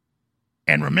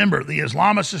 And remember, the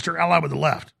Islamists are allied with the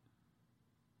left.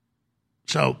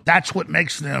 So that's what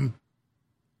makes them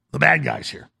the bad guys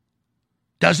here.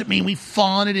 Doesn't mean we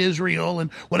fawn at Israel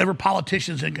and whatever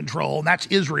politician's in control, and that's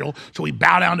Israel, so we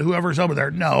bow down to whoever's over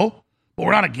there. No, but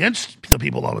we're not against the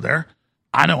people over there.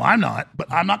 I know I'm not,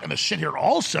 but I'm not going to sit here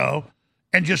also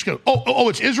and just go, oh,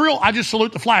 it's Israel? I just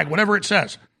salute the flag, whatever it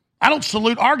says. I don't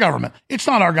salute our government. It's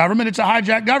not our government. It's a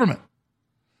hijacked government.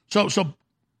 So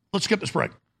let's skip this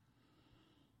break.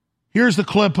 Here's the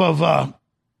clip of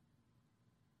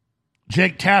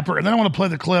Jake Tapper, and then I want to play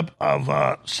the clip of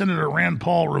Senator Rand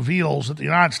Paul reveals that the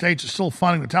United States is still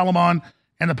funding the Taliban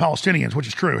and the Palestinians, which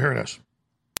is true. Here it is.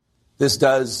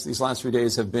 These last few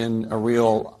days have been a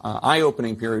real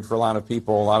eye-opening period for a lot of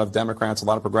people, a lot of Democrats, a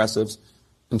lot of progressives,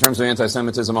 in terms of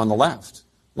anti-Semitism on the left.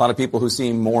 A lot of people who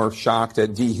seem more shocked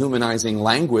at dehumanizing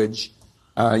language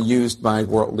used by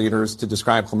world leaders to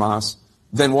describe Hamas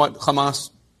than what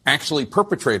Hamas actually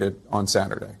perpetrated on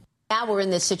Saturday. Now we're in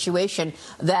this situation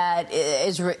that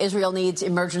Israel needs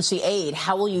emergency aid.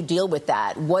 How will you deal with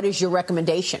that? What is your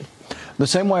recommendation? The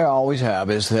same way I always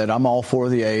have is that I'm all for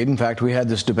the aid. In fact, we had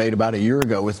this debate about a year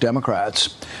ago with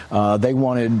Democrats. They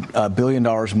wanted $1 billion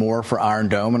more for Iron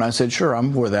Dome, and I said, sure,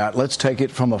 I'm for that. Let's take it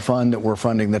from a fund that we're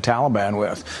funding the Taliban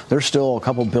with. There's still a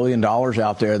couple $1 billion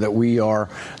out there that we are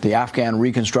the Afghan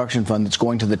Reconstruction Fund that's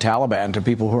going to the Taliban, to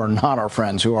people who are not our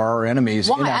friends, who are our enemies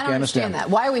in Afghanistan. I don't understand that.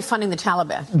 Why are we funding the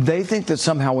Taliban? They think that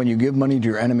somehow when you give money to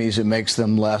your enemies, it makes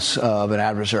them less of an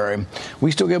adversary.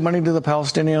 We still give money to the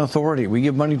Palestinian Authority. We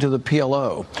give money to the PLO.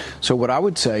 So what I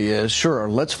would say is, sure,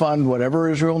 let's fund whatever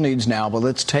Israel needs now, but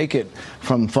let's take it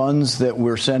from funds that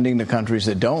we're sending to countries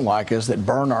that don't like us, that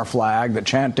burn our flag, that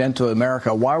chant "Death to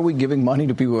America." Why are we giving money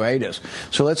to people who hate us?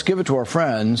 So let's give it to our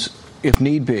friends if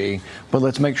need be, but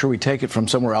let's make sure we take it from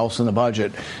somewhere else in the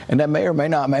budget. And that may or may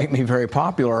not make me very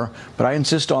popular, but I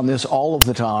insist on this all of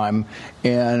the time.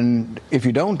 And if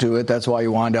you don't do it, that's why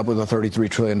you wind up with a $33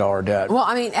 trillion debt. Well,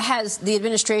 I mean, has the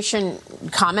administration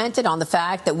commented on the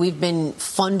fact that we've been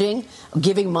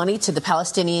giving money to the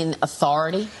Palestinian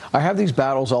Authority? I have these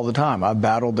battles all the time. I've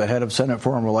battled the head of Senate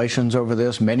Foreign Relations over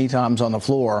this many times on the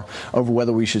floor, over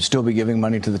whether we should still be giving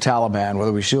money to the Taliban,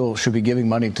 whether we still should be giving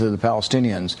money to the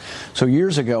Palestinians. So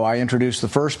years ago, I introduced the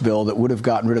first bill that would have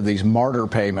gotten rid of these martyr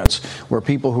payments, where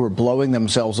people who were blowing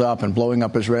themselves up and blowing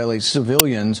up Israeli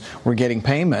civilians were getting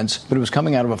payments, but it was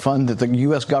coming out of a fund that the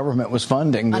U.S. government was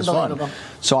funding, this fund.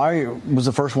 So I was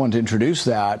the first one to introduce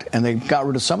that, and they got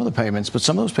rid of some of the payments, but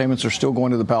some of those payments are still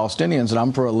going to the Palestinians, and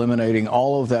I'm for eliminating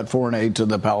all of that foreign aid to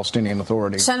the Palestinian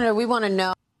Authority. Senator, we want to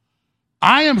know.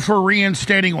 I am for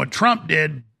reinstating what Trump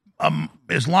did,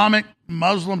 Islamic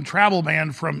Muslim travel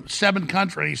ban from 7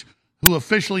 countries who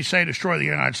officially say destroy the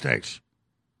United States.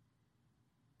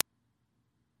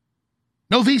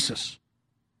 No visas.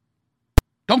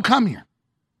 Don't come here.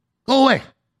 Go away.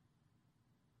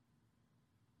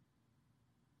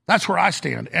 That's where I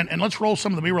stand. And let's roll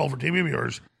some of the B-roll for TV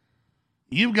viewers.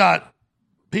 You've got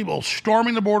people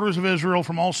storming the borders of Israel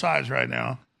from all sides right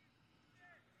now.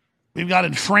 We've got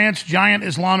in France giant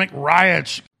Islamic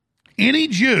riots. Any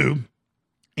Jew,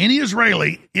 any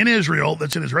Israeli in Israel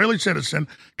that's an Israeli citizen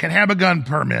can have a gun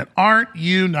permit. Aren't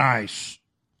you nice?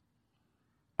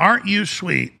 Aren't you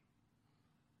sweet?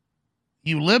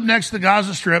 You live next to the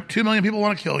Gaza Strip. 2 million people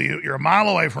want to kill you. You're a mile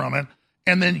away from it.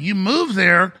 And then you move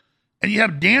there and you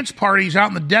have dance parties out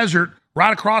in the desert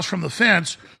right across from the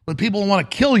fence with people who want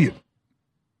to kill you.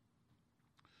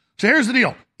 So here's the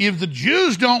deal. If the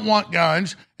Jews don't want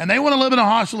guns and they want to live in a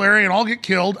hostile area and all get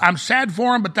killed, I'm sad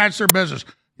for them, but that's their business.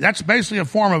 That's basically a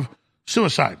form of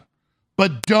suicide.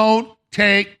 But don't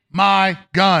take my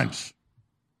guns.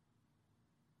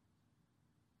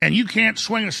 And you can't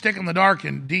swing a stick in the dark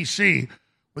in D.C.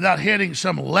 without hitting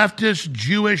some leftist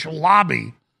Jewish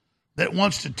lobby that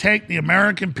wants to take the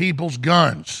American people's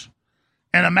guns.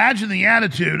 And imagine the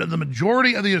attitude of the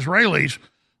majority of the Israelis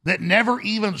that never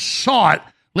even saw it,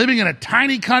 living in a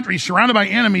tiny country surrounded by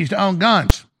enemies, to own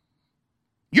guns.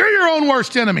 You're your own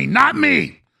worst enemy, not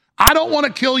me. I don't want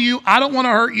to kill you. I don't want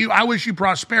to hurt you. I wish you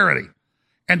prosperity.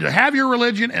 And to have your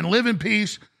religion and live in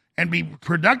peace and be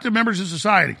productive members of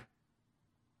society.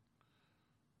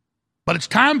 But it's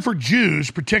time for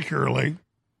Jews, particularly,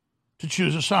 to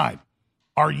choose a side.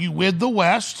 Are you with the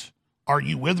West? Are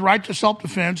you with right to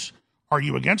self-defense? Are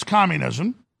you against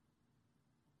communism?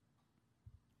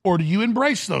 Or do you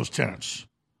embrace those tenets?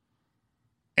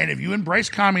 And if you embrace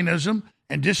communism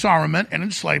and disarmament and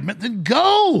enslavement, then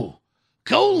go.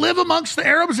 Go live amongst the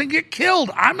Arabs and get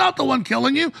killed. I'm not the one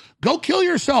killing you. Go kill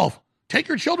yourself. Take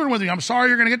your children with you. I'm sorry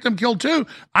you're going to get them killed too.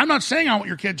 I'm not saying I want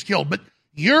your kids killed, but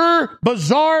your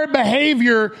bizarre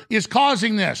behavior is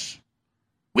causing this.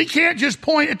 We can't just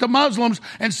point at the Muslims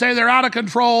and say they're out of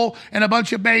control and a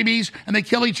bunch of babies and they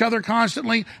kill each other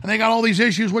constantly and they got all these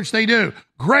issues, which they do.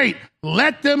 Great.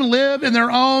 Let them live in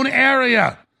their own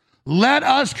area. Let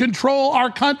us control our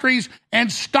countries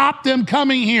and stop them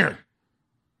coming here.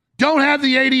 Don't have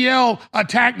the ADL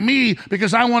attack me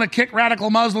because I want to kick radical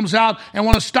Muslims out and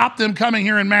want to stop them coming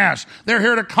here in mass. They're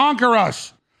here to conquer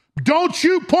us. Don't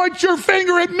you point your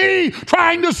finger at me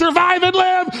trying to survive and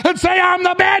live and say I'm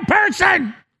the bad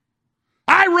person.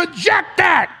 I reject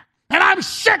that, and I'm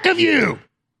sick of you.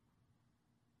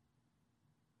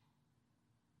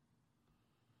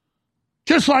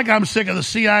 Just like I'm sick of the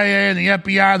CIA and the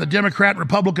FBI and the Democrat and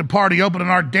Republican Party opening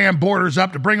our damn borders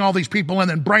up to bring all these people in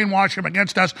and brainwash them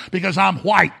against us because I'm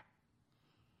white.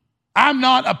 I'm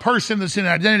not a person that's in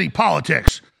identity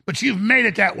politics, but you've made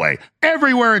it that way.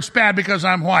 Everywhere it's bad because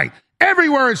I'm white.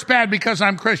 Everywhere it's bad because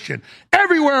I'm Christian.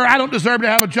 Everywhere I don't deserve to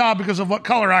have a job because of what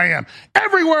color I am.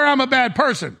 Everywhere I'm a bad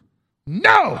person.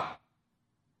 No.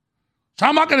 So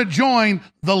I'm not going to join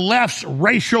the left's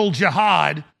racial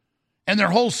jihad and their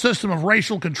whole system of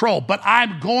racial control, but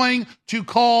I'm going to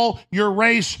call your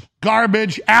race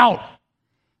garbage out.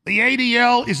 The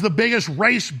ADL is the biggest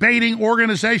race-baiting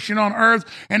organization on earth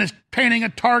and is painting a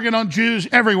target on Jews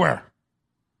everywhere.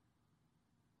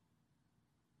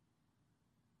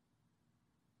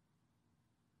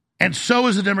 And so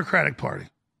is the Democratic Party.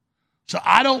 So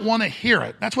I don't want to hear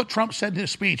it. That's what Trump said in his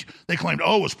speech. They claimed,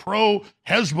 it was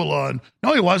pro-Hezbollah.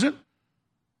 No, he wasn't.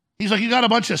 He's like, you got a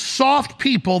bunch of soft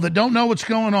people that don't know what's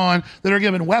going on, that are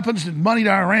giving weapons and money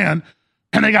to Iran,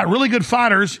 and they got really good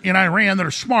fighters in Iran that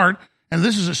are smart, and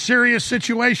this is a serious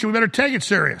situation. We better take it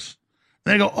serious.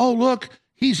 And they go, oh, look,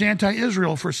 he's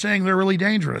anti-Israel for saying they're really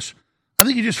dangerous. I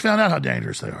think you just found out how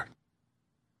dangerous they are.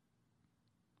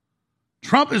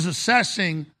 Trump is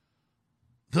assessing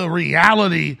the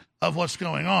reality of what's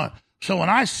going on. So when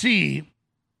I see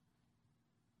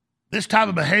this type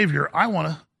of behavior, I want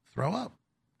to throw up.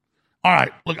 All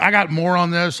right, look, I got more on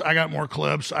this. I got more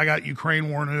clips. I got Ukraine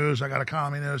war news. I got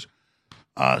economy news.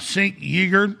 Sink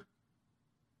Uyghur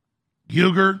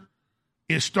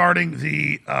is starting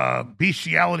the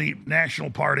Bestiality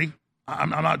National Party. I'm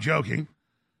not joking.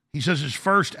 He says his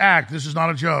first act, this is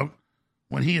not a joke,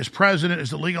 when he is president, is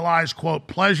to legalize, quote,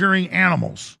 pleasuring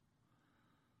animals.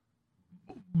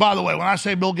 By the way, when I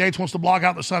say Bill Gates wants to block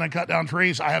out the sun and cut down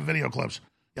trees, I have video clips.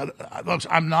 Yeah, folks,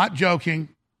 I'm not joking.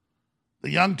 The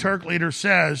Young Turk leader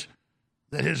says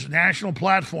that his national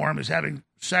platform is having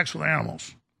sex with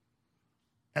animals,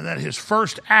 and that his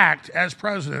first act as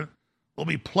president will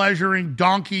be pleasuring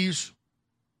donkeys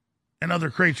and other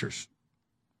creatures.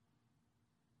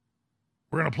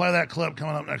 We're going to play that clip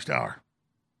coming up next hour.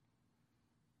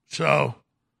 So,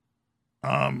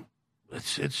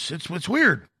 it's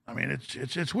weird. I mean,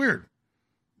 it's weird,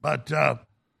 but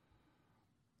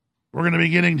we're going to be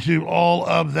getting to all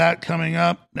of that coming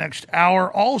up next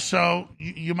hour. Also,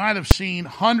 you might have seen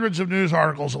hundreds of news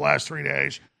articles the last 3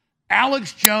 days.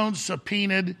 Alex Jones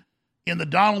subpoenaed in the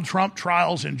Donald Trump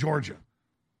trials in Georgia,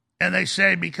 and they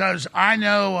say because I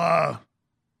know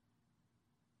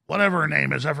whatever her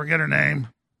name is, I forget her name.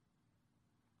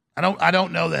 I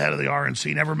don't know the head of the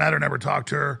RNC. Never met her, never talked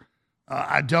to her.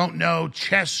 I don't know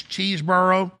Chess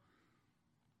Cheeseborough.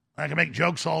 I can make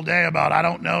jokes all day about I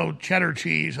don't know cheddar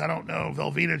cheese. I don't know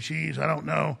Velveeta cheese. I don't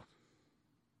know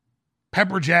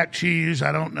pepper jack cheese.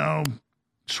 I don't know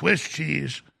Swiss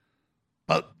cheese.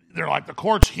 But they're like, the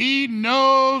courts, he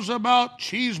knows about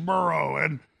Cheeseborough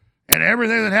and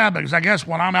everything that happens. I guess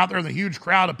when I'm out there in the huge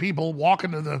crowd of people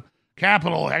walking to the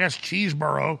Capitol, I guess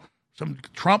Cheeseborough, some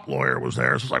Trump lawyer was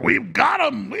there. So it's like, we've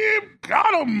got him.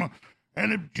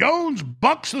 And if Jones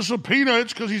bucks the subpoena,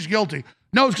 it's because he's guilty.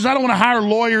 No, it's because I don't want to hire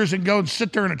lawyers and go and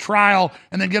sit there in a trial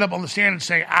and then get up on the stand and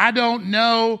say, I don't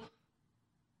know.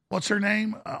 What's her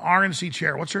name? RNC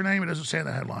chair. What's her name? It doesn't say in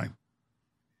the headline.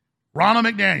 Ronna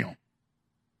McDaniel.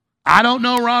 I don't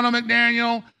know Ronna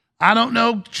McDaniel. I don't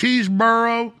know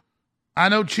Cheeseborough. I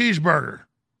know cheeseburger.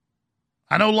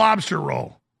 I know lobster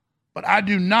roll. But I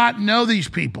do not know these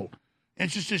people.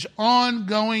 It's just this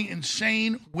ongoing,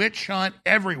 insane witch hunt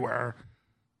everywhere.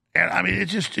 And I mean,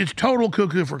 it's total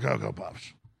cuckoo for Cocoa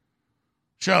Puffs.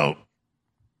 So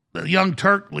the Young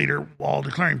Turk leader, while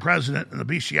declaring president in the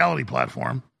bestiality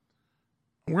platform,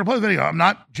 we're going to play the video. I'm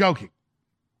not joking.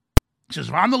 He says,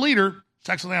 if I'm the leader,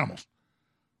 sex with animals.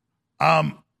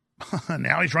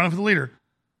 Now he's running for the leader.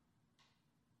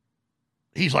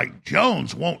 He's like,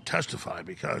 Jones won't testify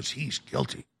because he's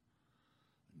guilty.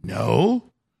 No,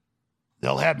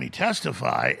 they'll have me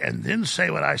testify and then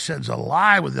say what I said's a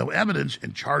lie with no evidence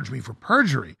and charge me for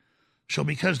perjury. So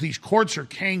because these courts are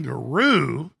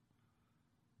kangaroo,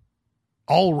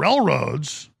 all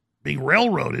railroads being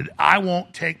railroaded, I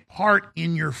won't take part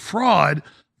in your fraud.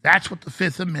 That's what the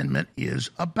Fifth Amendment is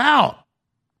about.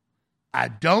 I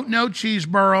don't know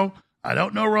Cheeseborough. I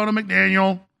don't know Ronna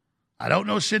McDaniel. I don't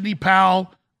know Sidney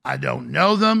Powell. I don't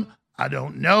know them. I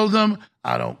don't know them.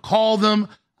 I don't call them.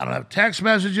 I don't have text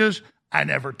messages. I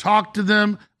never talked to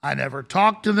them. I never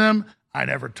talked to them. I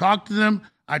never talked to them.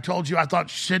 I told you I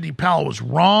thought Sidney Powell was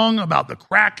wrong about the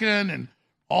Kraken and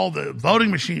all the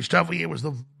voting machine stuff. It was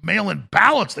the mail-in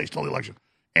ballots they stole the election.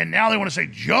 And now they want to say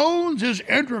Jones is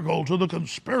integral to the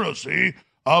conspiracy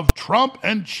of Trump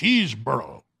and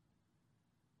Cheeseborough.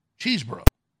 Cheeseborough.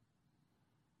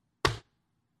 The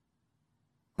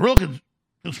real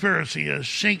conspiracy is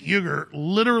Cenk Uygur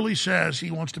literally says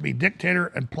he wants to be dictator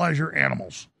and pleasure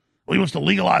animals. Well, he wants to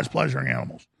legalize pleasuring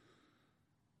animals.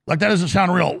 Like, that doesn't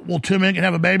sound real. Will 2 men can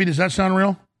have a baby? Does that sound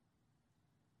real?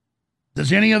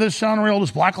 Does any of this sound real?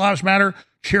 Does Black Lives Matter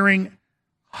cheering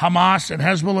Hamas and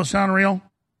Hezbollah sound real?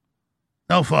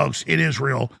 No, folks, it is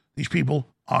real. These people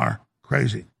are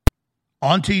crazy.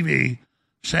 On TV,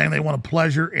 saying they want to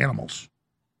pleasure animals.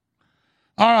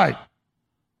 All right.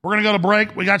 We're going to go to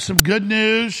break. We got some good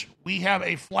news. We have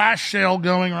a flash sale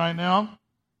going right now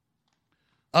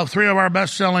of 3 of our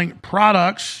best-selling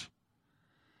products.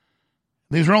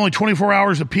 These are only 24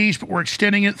 hours apiece, but we're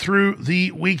extending it through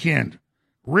the weekend.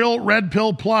 Real Red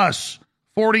Pill Plus,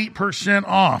 40%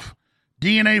 off.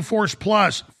 DNA Force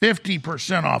Plus,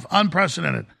 50% off.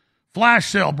 Unprecedented. Flash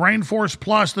sale, Brain Force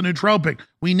Plus, the nootropic.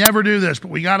 We never do this,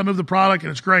 but we got to move the product, and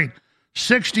it's great.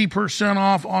 60%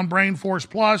 off on Brain Force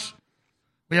Plus.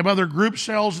 We have other group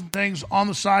sales and things on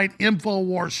the site,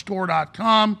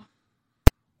 InfoWarsStore.com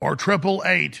or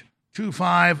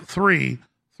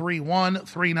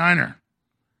 888-253-3139.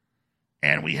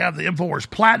 And we have the InfoWars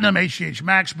Platinum, HGH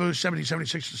Max Boost,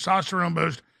 7076 Testosterone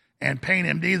Boost, and Pain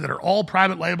MD that are all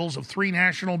private labels of 3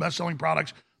 national best-selling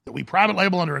products that we private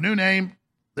label under a new name.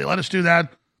 They let us do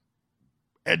that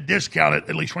and discount it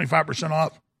at least 25%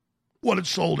 off what it's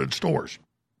sold in stores.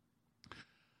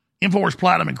 InfoWars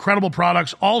Platinum, incredible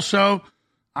products. Also,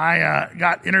 I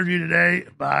got interviewed today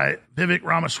by Vivek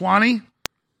Ramaswamy.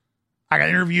 I got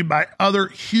interviewed by other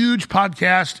huge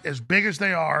podcasts, as big as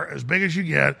they are, as big as you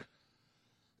get.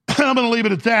 I'm going to leave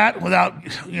it at that without,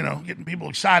 getting people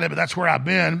excited, but that's where I've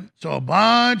been. So a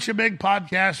bunch of big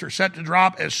podcasts are set to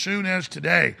drop as soon as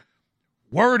today.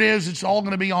 Word is it's all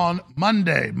going to be on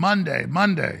Monday.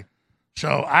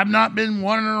 So I've not been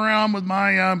wandering around with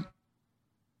my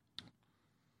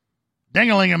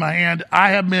ding-a-ling in my hand.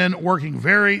 I have been working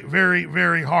very, very,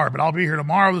 very hard, but I'll be here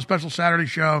tomorrow with a special Saturday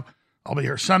show. I'll be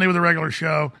here Sunday with a regular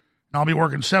show, and I'll be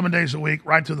working 7 days a week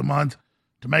right through the month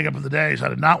to make up for the days I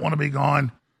did not want to be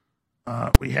gone.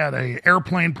 We had a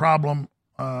airplane problem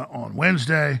on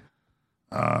Wednesday,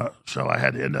 so I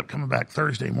had to end up coming back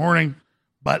Thursday morning.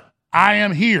 But I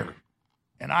am here,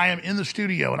 and I am in the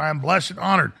studio, and I am blessed and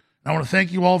honored. And I want to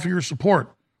thank you all for your support.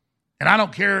 And I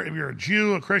don't care if you're a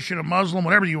Jew, a Christian, a Muslim,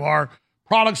 whatever you are,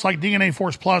 products like DNA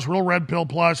Force Plus, Real Red Pill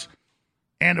Plus,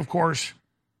 and, of course,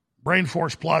 Brain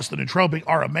Force Plus, the nootropic,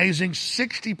 are amazing.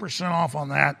 60% off on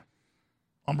that,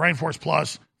 on Brain Force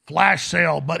Plus. Flash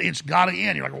sale, but it's got to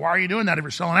end. You're like, why are you doing that if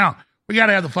you're selling out? We got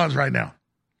to have the funds right now.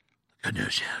 The good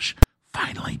news is,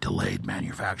 finally delayed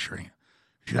manufacturing.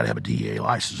 You got to have a DEA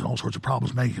license and all sorts of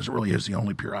problems making, because it really is the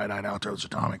only pure iodine out there that's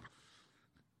atomic.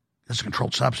 It's a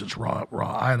controlled substance, raw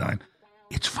iodine.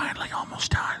 It's finally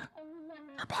almost done.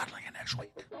 They're bottling it next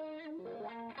week.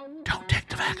 Don't take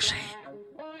the vaccine.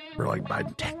 We're like,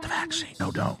 Biden, take the vaccine.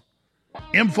 No, don't.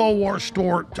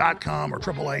 InfoWarsStore.com or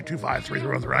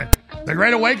 888-253-3139. The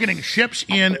Great Awakening ships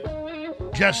in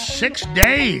just 6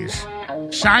 days.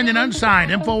 Signed and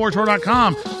unsigned.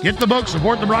 InfoWarsStore.com. Get the book,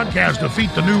 support the broadcast, defeat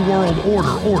the New World Order.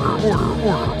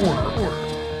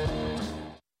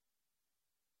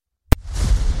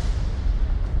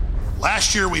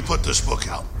 Last year we put this book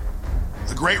out.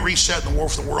 The Great Reset and the War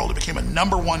for the World. It became a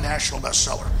 #1 national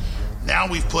bestseller. Now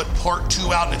we've put part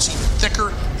 2 out, and it's even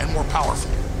thicker and more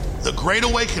powerful. The Great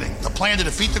Awakening, the plan to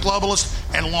defeat the globalists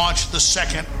and launch the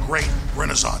second Great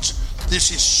Renaissance.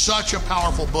 This is such a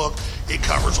powerful book. It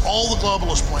covers all the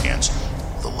globalist plans,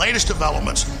 the latest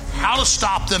developments, how to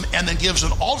stop them, and then gives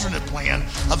an alternate plan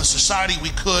of the society we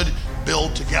could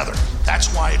build together.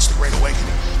 That's why it's the Great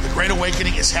Awakening. The Great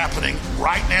Awakening is happening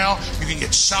right now. You can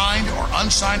get signed or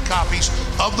unsigned copies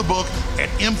of the book at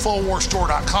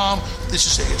InfoWarsStore.com. This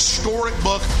is a historic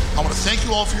book. I want to thank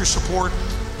you all for your support.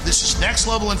 This is next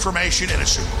level information, and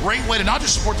it's a great way to not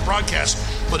just support the broadcast,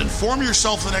 but inform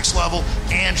yourself to the next level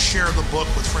and share the book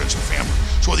with friends and family.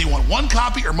 So whether you want one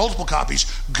copy or multiple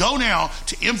copies, go now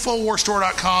to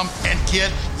InfoWarsStore.com and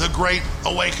get The Great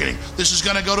Awakening. This is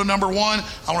going to go to number 1. I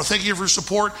want to thank you for your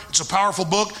support. It's a powerful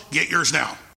book. Get yours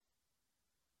now.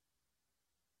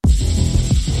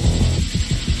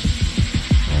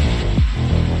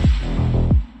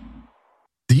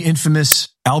 The infamous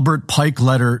Albert Pike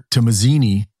letter to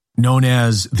Mazzini, known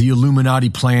as the Illuminati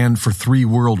Plan for 3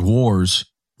 World Wars,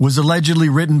 was allegedly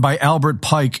written by Albert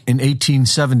Pike in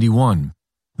 1871.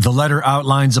 The letter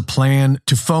outlines a plan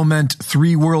to foment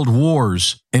 3 world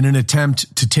wars in an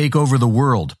attempt to take over the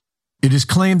world. It is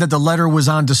claimed that the letter was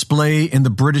on display in the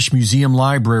British Museum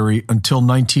Library until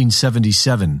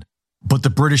 1977, but the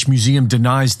British Museum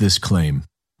denies this claim.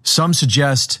 Some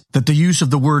suggest that the use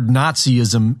of the word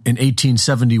Nazism in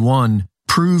 1871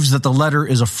 proves that the letter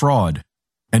is a fraud,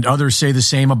 and others say the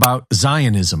same about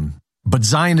Zionism. But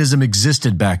Zionism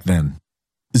existed back then.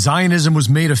 Zionism was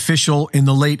made official in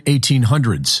the late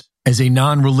 1800s as a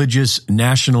non-religious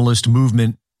nationalist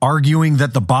movement, arguing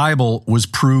that the Bible was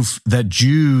proof that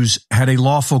Jews had a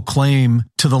lawful claim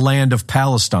to the land of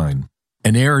Palestine,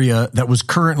 an area that was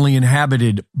currently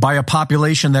inhabited by a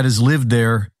population that has lived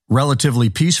there relatively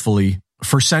peacefully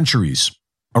for centuries.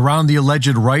 Around the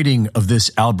alleged writing of this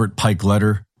Albert Pike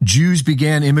letter, Jews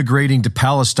began immigrating to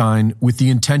Palestine with the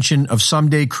intention of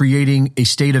someday creating a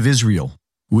state of Israel,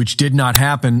 which did not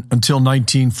happen until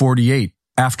 1948,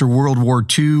 after World War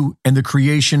II and the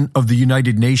creation of the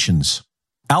United Nations.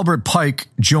 Albert Pike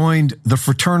joined the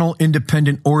Fraternal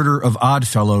Independent Order of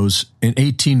Oddfellows in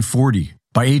 1840.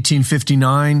 By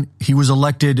 1859, he was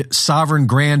elected Sovereign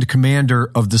Grand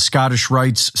Commander of the Scottish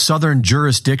Rite's Southern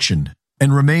Jurisdiction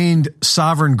and remained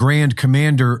Sovereign Grand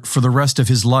Commander for the rest of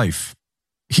his life.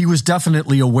 He was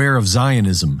definitely aware of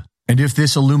Zionism, and if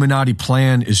this Illuminati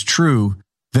plan is true,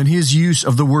 then his use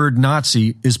of the word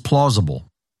Nazi is plausible.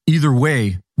 Either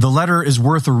way, the letter is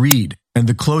worth a read, and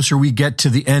the closer we get to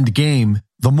the end game,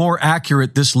 the more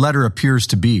accurate this letter appears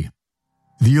to be.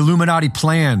 The Illuminati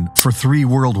plan for 3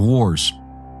 world wars.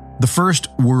 The First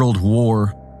World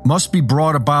War must be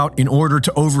brought about in order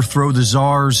to overthrow the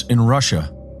czars in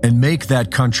Russia and make that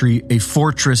country a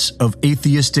fortress of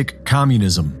atheistic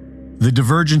communism. The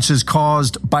divergences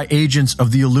caused by agents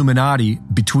of the Illuminati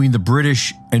between the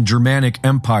British and Germanic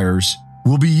empires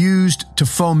will be used to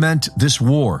foment this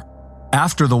war.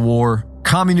 After the war,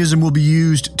 communism will be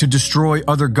used to destroy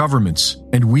other governments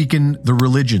and weaken the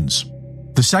religions.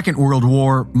 The Second World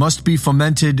War must be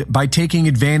fomented by taking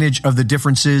advantage of the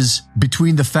differences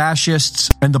between the fascists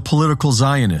and the political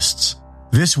Zionists.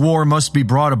 This war must be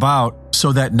brought about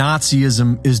so that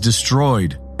Nazism is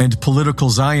destroyed and political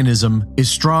Zionism is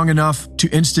strong enough to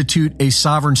institute a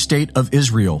sovereign state of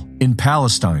Israel in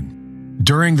Palestine.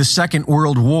 During the Second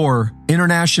World War,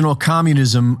 international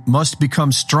communism must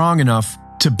become strong enough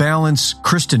to balance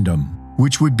Christendom,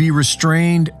 which would be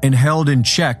restrained and held in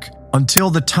check until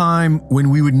the time when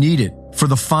we would need it for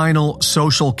the final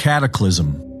social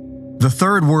cataclysm. The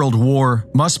Third World War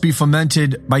must be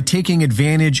fomented by taking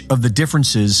advantage of the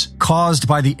differences caused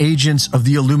by the agents of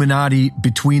the Illuminati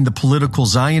between the political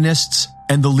Zionists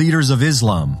and the leaders of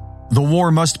Islam. The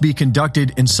war must be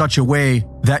conducted in such a way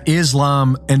that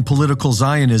Islam and political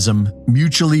Zionism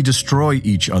mutually destroy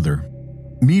each other.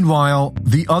 Meanwhile,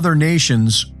 the other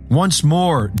nations, once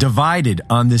more divided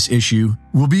on this issue,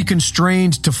 will be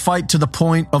constrained to fight to the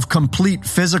point of complete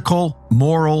physical,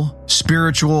 moral,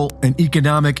 spiritual, and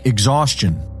economic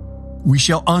exhaustion. We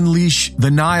shall unleash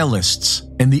the nihilists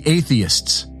and the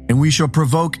atheists, and we shall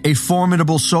provoke a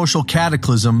formidable social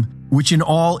cataclysm which in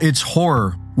all its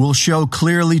horror will show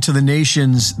clearly to the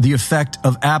nations the effect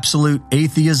of absolute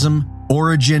atheism,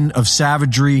 origin of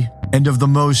savagery, and of the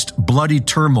most bloody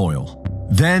turmoil.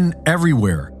 Then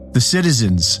everywhere, the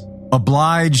citizens,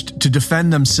 obliged to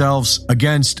defend themselves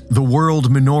against the world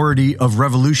minority of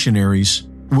revolutionaries,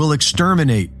 will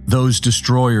exterminate those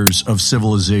destroyers of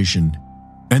civilization.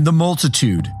 And the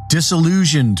multitude,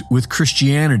 disillusioned with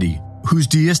Christianity, whose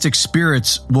deistic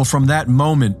spirits will from that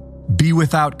moment be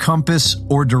without compass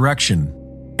or direction,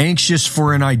 anxious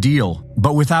for an ideal,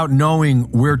 but without knowing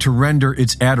where to render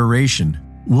its adoration,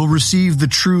 will receive the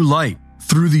true light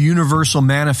through the universal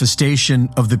manifestation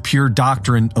of the pure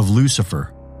doctrine of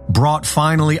Lucifer, brought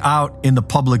finally out in the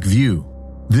public view.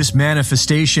 This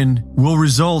manifestation will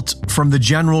result from the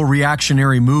general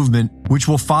reactionary movement, which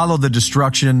will follow the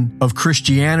destruction of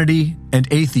Christianity and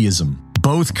atheism,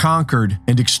 both conquered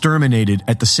and exterminated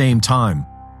at the same time.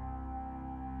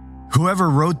 Whoever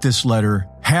wrote this letter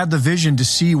had the vision to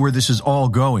see where this is all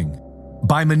going.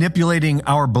 By manipulating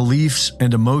our beliefs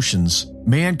and emotions,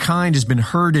 mankind has been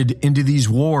herded into these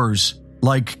wars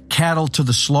like cattle to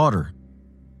the slaughter.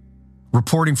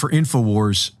 Reporting for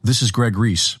InfoWars, this is Greg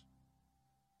Reese.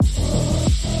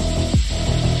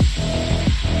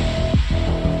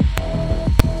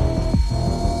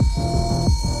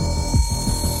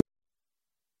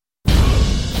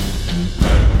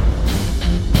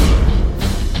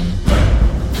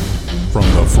 From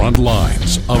the front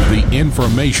lines of the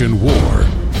information war,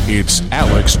 it's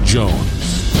Alex Jones.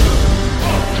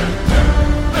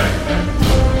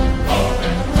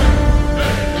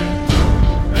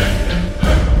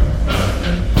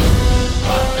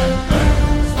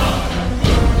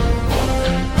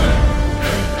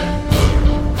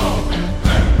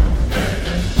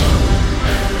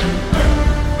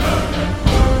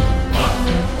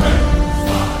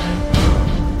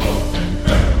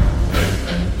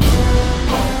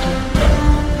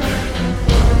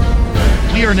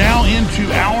 We are now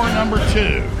into hour number 2,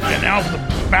 and now for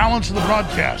the balance of the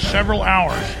broadcast, several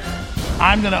hours,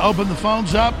 I'm going to open the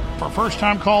phones up for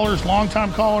first-time callers,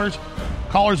 long-time callers,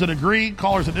 callers that agree,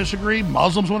 callers that disagree.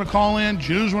 Muslims want to call in,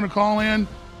 Jews want to call in.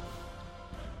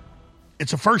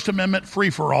 It's a First Amendment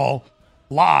free-for-all,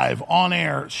 live, on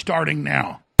air, starting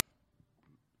now.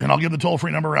 And I'll give the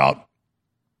toll-free number out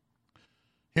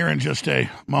here in just a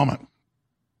moment.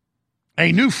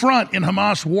 A new front in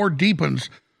Hamas war deepens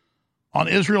on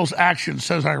Israel's actions,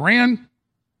 says Iran.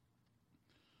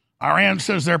 Iran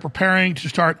says they're preparing to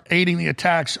start aiding the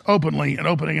attacks openly and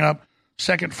opening up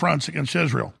second fronts against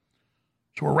Israel.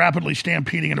 So we're rapidly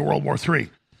stampeding into World War III.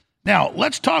 Now,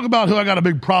 let's talk about who I got a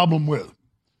big problem with.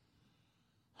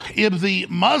 If the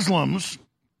Muslims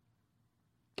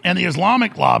and the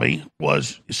Islamic lobby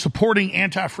was supporting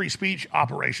anti-free speech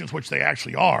operations, which they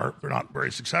actually are, they're not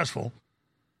very successful,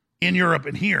 in Europe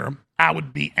and here, I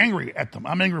would be angry at them.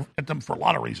 I'm angry at them for a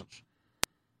lot of reasons.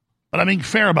 But I'm being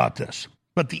fair about this.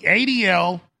 But the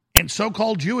ADL and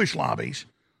so-called Jewish lobbies,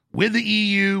 with the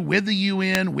EU, with the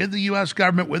UN, with the U.S.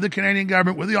 government, with the Canadian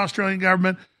government, with the Australian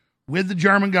government, with the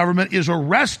German government, is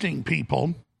arresting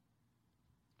people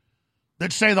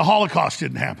that say the Holocaust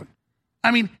didn't happen.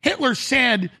 I mean, Hitler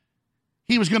said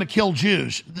he was going to kill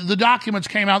Jews. The documents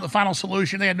came out, the final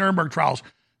solution. They had Nuremberg trials.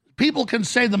 People can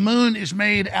say the moon is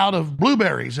made out of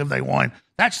blueberries if they want.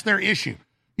 That's their issue.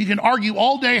 You can argue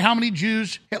all day how many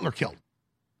Jews Hitler killed.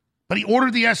 But he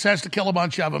ordered the SS to kill a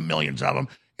bunch of them, millions of them.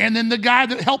 And then the guy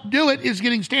that helped do it is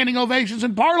getting standing ovations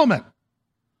in Parliament.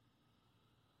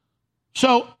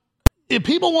 So if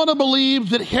people want to believe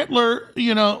that Hitler,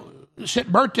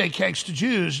 sent birthday cakes to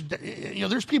Jews,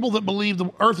 there's people that believe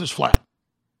the earth is flat.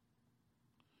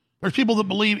 There's people that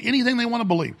believe anything they want to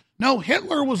believe. No,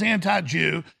 Hitler was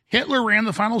anti-Jew. Hitler ran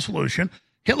the final solution.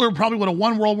 Hitler probably would have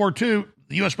won World War II,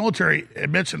 the U.S. military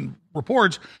admits and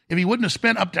reports, if he wouldn't have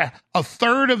spent up to a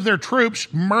third of their troops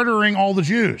murdering all the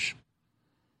Jews.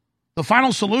 The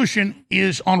final solution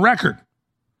is on record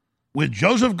with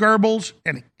Joseph Goebbels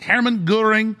and Hermann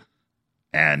Göring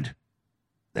and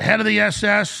the head of the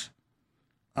SS,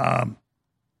 Heinrich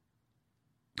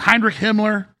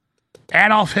Himmler,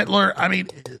 Adolf Hitler. I mean,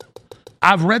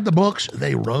 I've read the books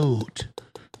they wrote.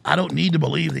 I don't need to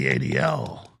believe the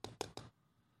ADL.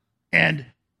 And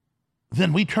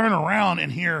then we turn around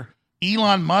and hear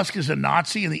Elon Musk is a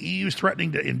Nazi and the EU is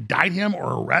threatening to indict him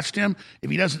or arrest him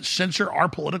if he doesn't censor our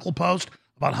political post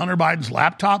about Hunter Biden's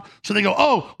laptop. So they go,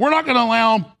 oh, we're not going to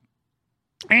allow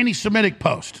anti-Semitic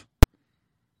posts.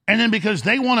 And then because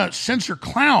they want to censor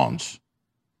clowns,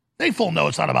 they full know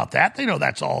it's not about that. They know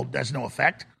that's no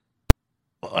effect.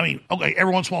 I mean, okay,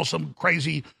 every once in a while some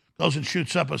crazy goes and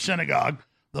shoots up a synagogue.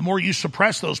 The more you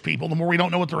suppress those people, the more we don't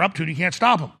know what they're up to, and you can't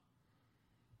stop them.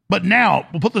 But now,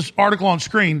 we'll put this article on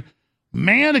screen.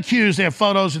 Man accused, they have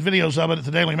photos and videos of it at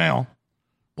the Daily Mail.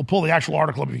 We'll pull the actual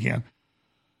article up if you can.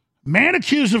 Man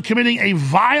accused of committing a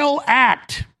vile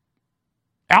act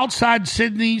outside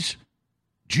Sydney's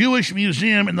Jewish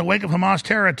museum in the wake of Hamas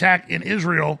terror attack in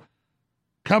Israel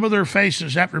cover their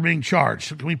faces after being charged.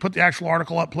 So can we put the actual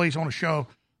article up, please? I want to show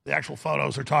the actual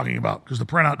photos they're talking about because the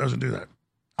printout doesn't do that.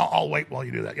 I'll wait while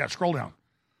you do that. Yeah, scroll down.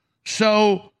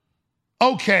 So,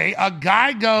 okay, a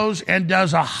guy goes and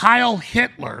does a Heil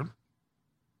Hitler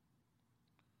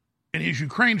in his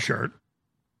Ukraine shirt.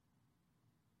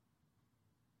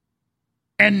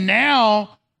 And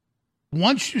now,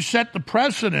 once you set the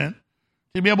precedent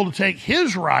to be able to take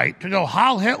his right to go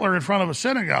Heil Hitler in front of a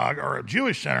synagogue or a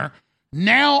Jewish center,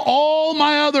 now all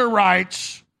my other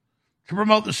rights to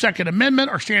promote the Second Amendment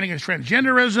or standing against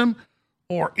transgenderism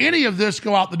or any of this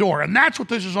go out the door. And that's what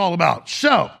this is all about.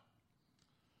 So,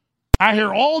 I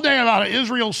hear all day about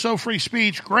Israel's so free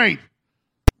speech. Great.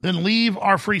 Then leave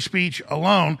our free speech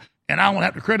alone, and I won't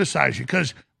have to criticize you,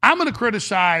 because I'm going to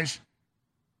criticize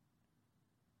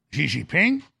Xi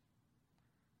Jinping.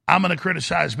 I'm going to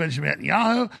criticize Benjamin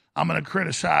Netanyahu. I'm going to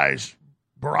criticize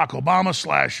Barack Obama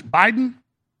 / Biden.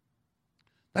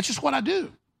 That's just what I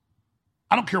do.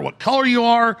 I don't care what color you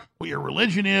are, what your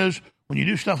religion is. When you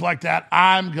do stuff like that,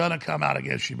 I'm going to come out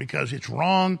against you because it's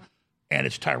wrong and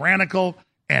it's tyrannical.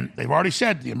 And they've already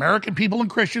said the American people and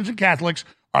Christians and Catholics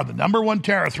are the number one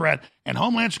terror threat, and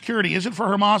Homeland Security isn't for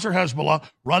Hamas or Hezbollah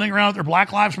running around at their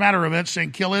Black Lives Matter events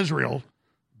saying kill Israel,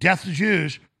 death to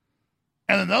Jews.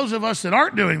 And then those of us that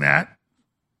aren't doing that,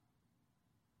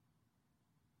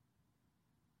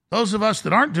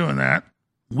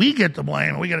 we get the blame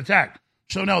and we get attacked.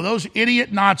 So no, those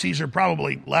idiot Nazis are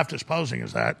probably leftist posing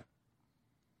as that.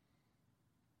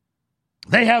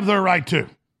 They have their right too.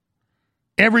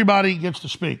 Everybody gets to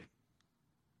speak.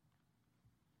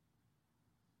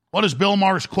 What does Bill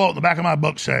Maher's quote in the back of my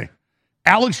book say?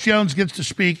 Alex Jones gets to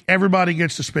speak. Everybody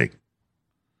gets to speak.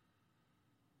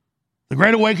 The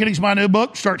Great Awakening is my new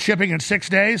book. Start shipping in 6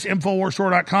 days.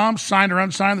 Infowarsstore.com. Signed or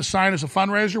unsigned. The sign is a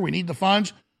fundraiser. We need the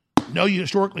funds. No, you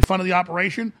historically funded the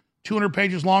operation. 200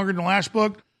 pages longer than the last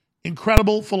book.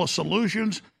 Incredible, full of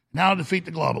solutions. Now to defeat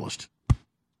the globalist.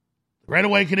 The Great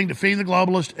Awakening, defeating the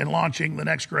globalist, and launching the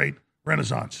next great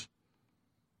renaissance.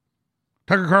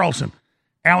 Tucker Carlson.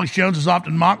 Alex Jones is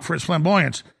often mocked for his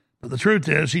flamboyance, but the truth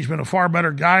is he's been a far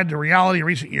better guide to reality in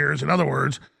recent years. In other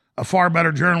words, a far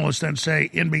better journalist than, say,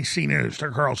 NBC News.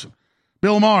 Tucker Carlson.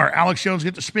 Bill Maher. Alex Jones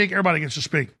gets to speak. Everybody gets to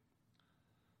speak.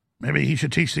 Maybe he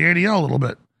should teach the ADL a little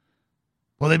bit.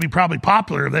 Well, they'd be probably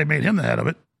popular if they made him the head of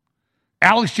it.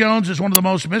 Alex Jones is one of the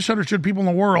most misunderstood people in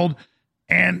the world,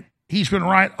 and he's been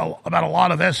right about a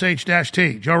lot of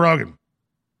SH-T. Joe Rogan.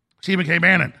 Stephen K.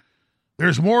 Bannon.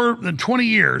 There's more than 20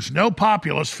 years, no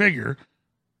populist figure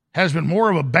has been more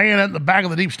of a bayonet in the back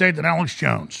of the deep state than Alex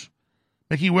Jones.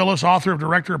 Mickey Willis, author and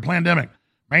director of Plandemic.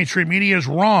 Mainstream media is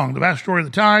wrong, the vast story of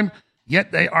the time,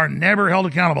 yet they are never held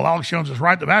accountable. Alex Jones is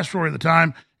right, the vast story of the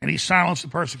time, and he's silenced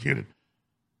and persecuted.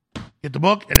 Get the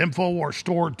book at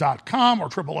InfoWarsStore.com or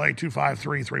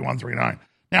 888-253-3139.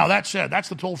 Now, that said, that's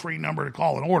the toll-free number to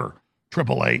call and order,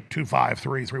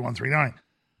 888-253-3139.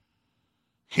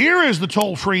 Here is the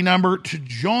toll-free number to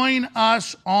join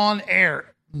us on air.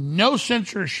 No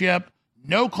censorship,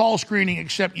 no call screening,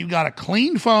 except you've got a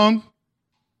clean phone.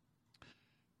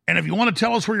 And if you want to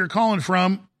tell us where you're calling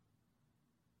from,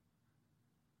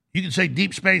 you can say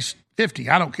Deep Space 50.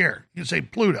 I don't care. You can say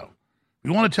Pluto. If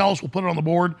you want to tell us, we'll put it on the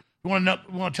board. If you want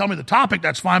to tell me the topic,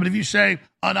 that's fine. But if you say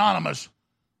anonymous,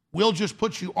 we'll just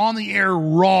put you on the air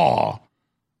raw,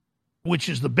 which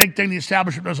is the big thing the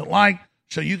establishment doesn't like.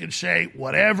 So you can say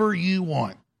whatever you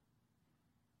want.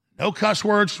 No cuss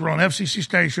words. We're on FCC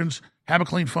stations. Have a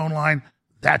clean phone line.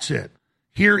 That's it.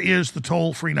 Here is the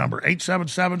toll-free number,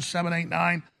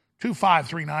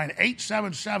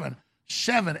 877-789-2539,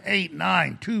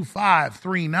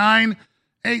 877-789-2539,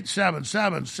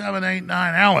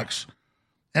 877-789-ALEX.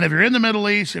 And if you're in the Middle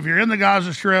East, if you're in the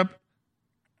Gaza Strip,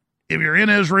 if you're in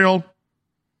Israel,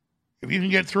 if you can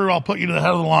get through, I'll put you to the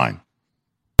head of the line.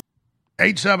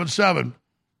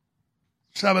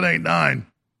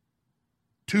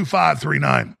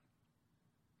 877-789-2539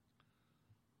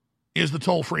 is the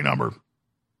toll-free number.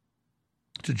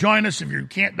 To join us, if you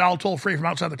can't dial toll-free from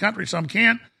outside the country, some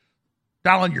can't,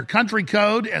 dial in your country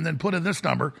code and then put in this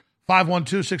number,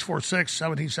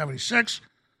 512-646-1776.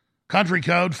 Country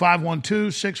code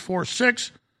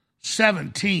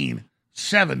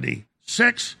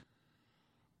 512-646-1776.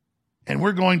 And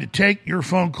we're going to take your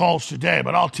phone calls today.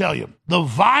 But I'll tell you, the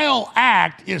vile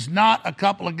act is not a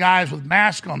couple of guys with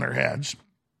masks on their heads.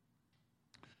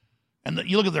 And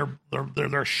you look at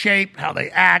their shape, how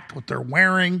they act, what they're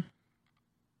wearing.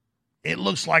 It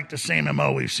looks like the same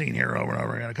MO we've seen here over and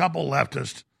over again. A couple of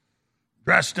leftists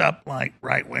dressed up like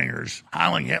right-wingers,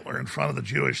 heiling Hitler in front of the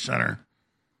Jewish Center.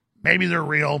 Maybe they're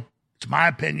real. It's my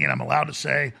opinion. I'm allowed to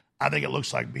say I think it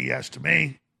looks like BS to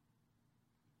me.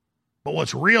 But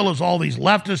what's real is all these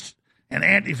leftists and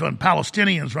Antifa and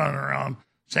Palestinians running around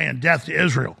saying death to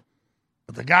Israel.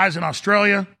 But the guys in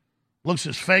Australia looks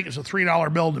as fake as a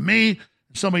 $3 bill to me.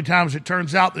 And so many times it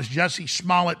turns out this Jussie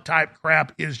Smollett type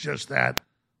crap is just that,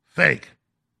 fake.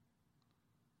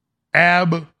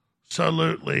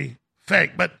 Absolutely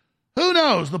fake. But who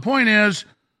knows? The point is,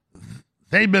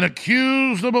 They've been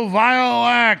accused of a vile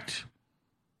act.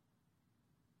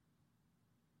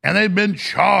 And they've been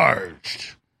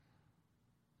charged.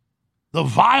 The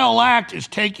vile act is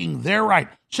taking their right.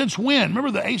 Since when?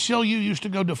 Remember the ACLU used to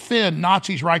go defend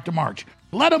Nazis' right to march.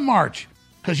 Let them march.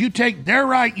 Because you take their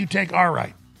right, you take our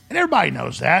right. And everybody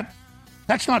knows that.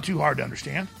 That's not too hard to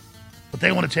understand. But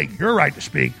they want to take your right to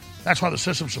speak. That's why the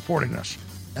system's supporting this.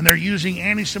 And they're using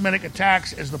anti-Semitic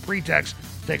attacks as the pretext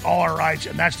to take all our rights,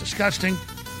 and that's disgusting.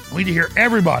 We need to hear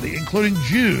everybody, including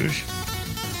Jews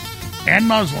and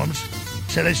Muslims,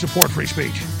 say they support free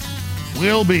speech.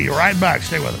 We'll be right back.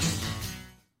 Stay with us.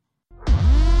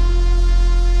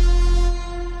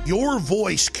 Your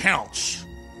voice counts.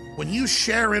 When you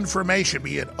share information,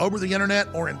 be it over the internet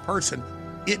or in person,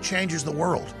 it changes the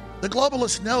world. The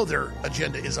globalists know their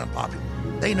agenda is unpopular.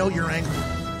 They know you're angry.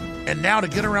 And now to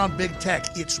get around big tech,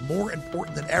 it's more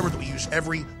important than ever that we use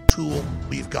every tool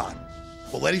we've got.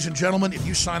 Well, ladies and gentlemen, if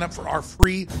you sign up for our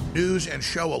free news and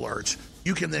show alerts,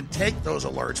 you can then take those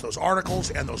alerts, those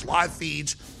articles, and those live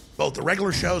feeds, both the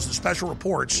regular shows and special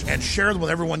reports, and share them with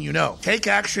everyone you know. Take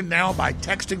action now by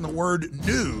texting the word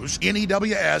NEWS,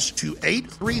 N-E-W-S, to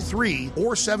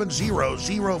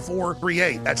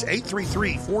 833-470-0438. That's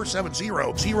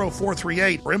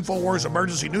 833-470-0438 for InfoWars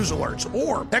Emergency News Alerts.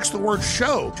 Or text the word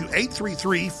SHOW to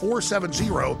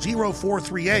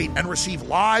 833-470-0438 and receive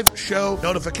live show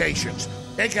notifications.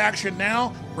 Take action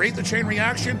now, create the chain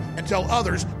reaction, and tell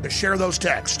others to share those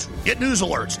texts. Get news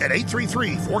alerts at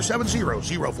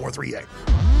 833-470-0438.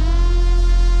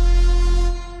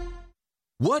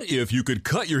 What if you could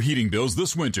cut your heating bills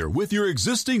this winter with your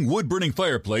existing wood-burning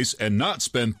fireplace and not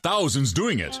spend thousands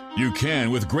doing it? You can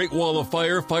with Great Wall of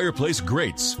Fire fireplace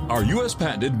grates. Our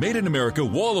U.S.-patented made-in-America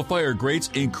Wall of Fire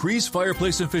grates increase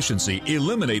fireplace efficiency,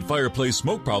 eliminate fireplace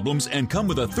smoke problems, and come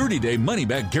with a 30-day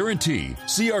money-back guarantee.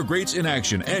 See our grates in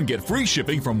action and get free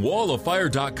shipping from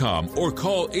walloffire.com or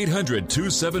call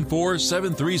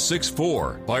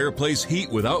 800-274-7364. Fireplace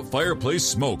heat without fireplace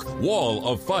smoke.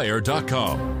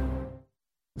 walloffire.com.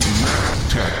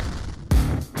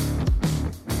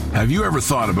 Have you ever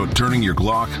thought about turning your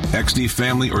Glock, XD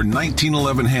Family, or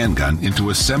 1911 handgun into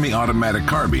a semi-automatic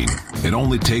carbine? It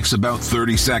only takes about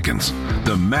 30 seconds.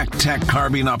 The MacTech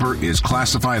Carbine Upper is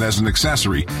classified as an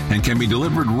accessory and can be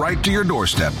delivered right to your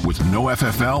doorstep with no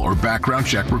FFL or background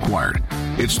check required.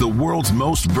 It's the world's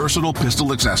most versatile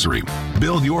pistol accessory.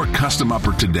 Build your custom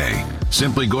upper today.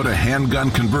 Simply go to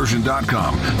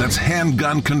handgunconversion.com. That's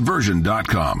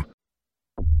handgunconversion.com.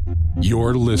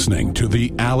 You're listening to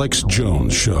The Alex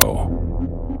Jones Show.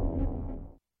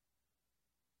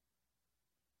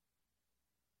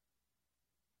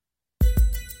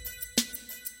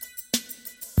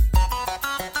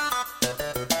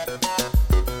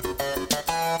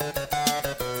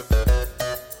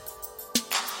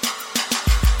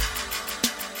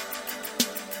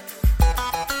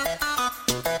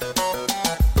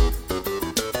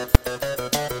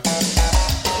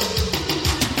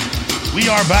 We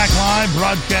are back live,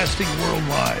 broadcasting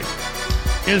worldwide.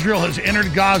 Israel has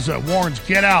entered Gaza, warns,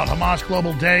 get out. Hamas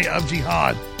Global Day of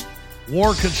Jihad.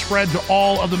 War could spread to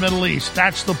all of the Middle East.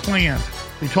 That's the plan.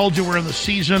 We told you we're in the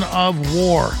season of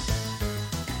war.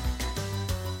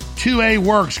 2A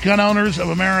Works. Gun owners of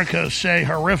America say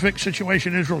horrific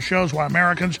situation in Israel shows why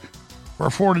Americans were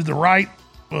afforded the right,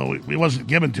 well, it wasn't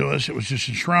given to us, it was just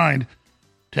enshrined,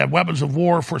 to have weapons of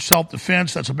war for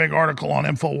self-defense. That's a big article on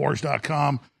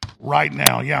Infowars.com right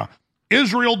now. Yeah.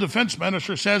 Israel defense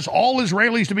minister says all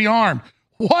Israelis to be armed.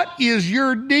 What is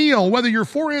your deal, whether you're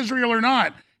for Israel or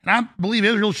not? And I believe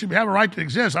Israel should have a right to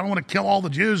exist. I don't want to kill all the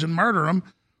Jews and murder them.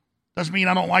 Doesn't mean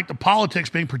I don't like the politics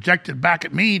being projected back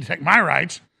at me to take my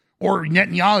rights. Or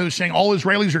Netanyahu saying all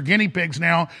Israelis are guinea pigs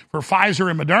now for Pfizer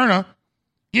and Moderna.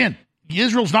 Again,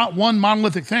 Israel's not one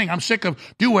monolithic thing. I'm sick of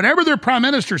do whatever their prime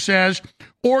minister says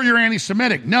or you're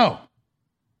anti-Semitic. No.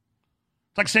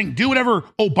 It's like saying do whatever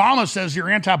Obama says you're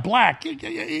anti-black.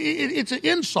 It's an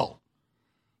insult.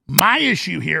 My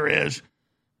issue here is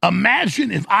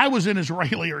imagine if I was an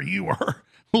Israeli or you were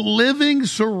living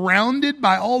surrounded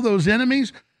by all those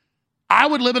enemies. I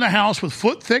would live in a house with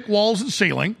foot-thick walls and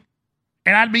ceiling,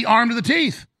 and I'd be armed to the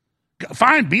teeth.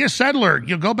 Fine, be a settler.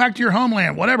 You'll go back to your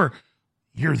homeland, whatever.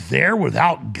 You're there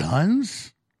without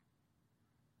guns?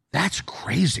 That's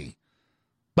crazy.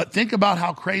 But think about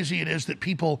how crazy it is that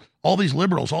people, all these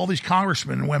liberals, all these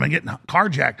congressmen and women getting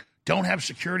carjacked, don't have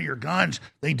security or guns.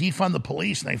 They defund the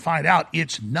police and they find out.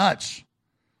 It's nuts.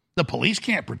 The police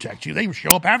can't protect you. They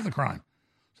show up after the crime.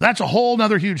 So that's a whole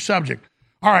nother huge subject.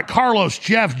 All right, Carlos,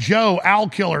 Jeff, Joe, Al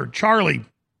Killer, Charlie,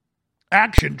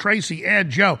 Action, Tracy, Ed,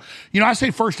 Joe. You know, I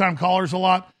say first-time callers a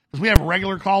lot because we have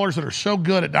regular callers that are so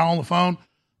good at dialing the phone,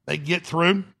 they get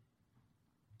through.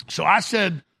 So I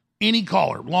said any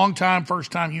caller, long time,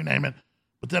 first time, you name it.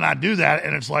 But then I do that,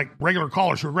 and it's like regular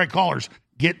callers who are great callers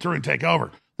get through and take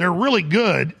over. They're really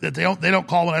good that they don't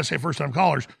call when I say first-time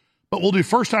callers, but we'll do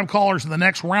first-time callers in the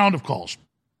next round of calls.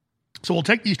 So we'll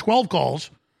take these 12 calls,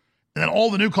 and then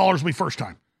all the new callers will be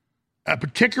first-time.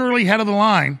 Particularly head of the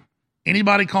line,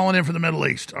 anybody calling in from the Middle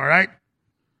East, all right?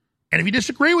 And if you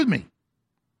disagree with me,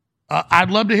 I'd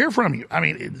love to hear from you. I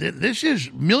mean, this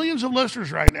is millions of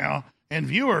listeners right now and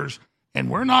viewers, and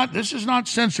this is not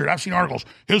censored. I've seen articles.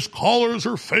 His callers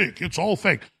are fake. It's all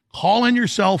fake. Call in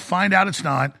yourself. Find out it's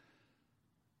not.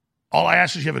 All I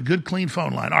ask is you have a good, clean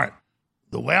phone line. All right.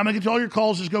 The way I'm going to get to all your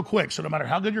calls is go quick. So no matter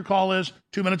how good your call is,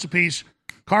 2 minutes apiece.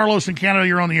 Carlos in Canada,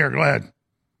 you're on the air. Go ahead.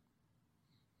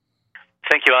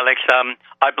 Thank you, Alex.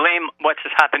 I blame what's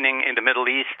happening in the Middle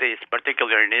East,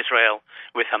 particularly in Israel,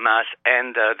 with Hamas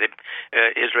and the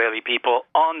Israeli people,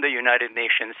 on the United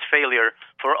Nations' failure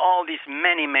for all these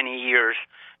many, many years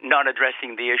not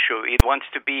addressing the issue. It wants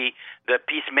to be the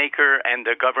peacemaker and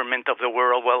the government of the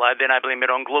world. Well, then I blame it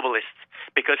on globalists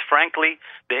because, frankly,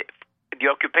 the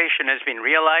occupation has been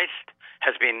realized,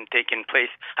 has been taking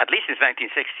place at least since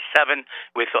 1967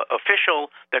 with official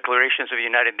declarations of the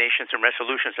United Nations and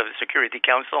resolutions of the Security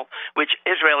Council, which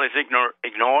Israel has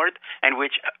ignored and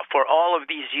which for all of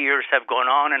these years have gone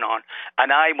on.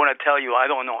 And I want to tell you, I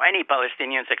don't know any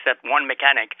Palestinians except one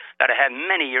mechanic that I had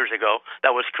many years ago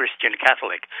that was Christian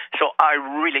Catholic. So I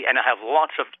have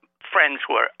lots of friends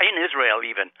who are in Israel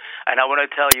even, and I want to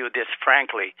tell you this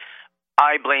frankly.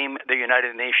 I blame the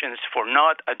United Nations for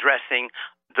not addressing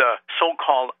the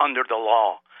so-called under the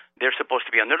law. They're supposed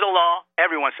to be under the law.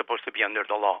 Everyone's supposed to be under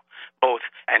the law, both.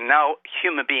 And now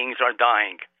human beings are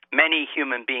dying, many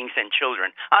human beings and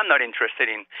children. I'm not interested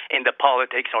in the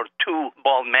politics or two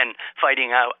bald men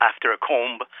fighting out after a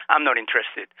comb. I'm not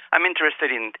interested. I'm interested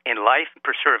in life,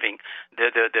 preserving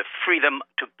the freedom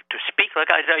to speak like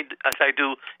as I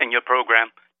do in your program,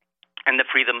 and the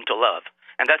freedom to love.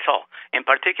 And that's all. In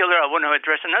particular, I want to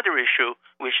address another issue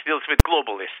which deals with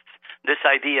globalists. This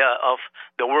idea of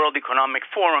the World Economic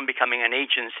Forum becoming an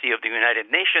agency of the United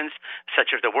Nations,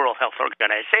 such as the World Health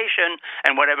Organization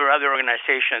and whatever other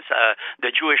organizations,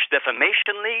 the Jewish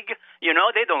Defamation League. You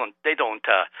know, they don't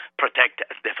protect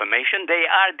defamation. They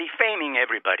are defaming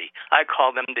everybody. I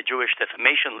call them the Jewish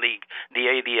Defamation League, the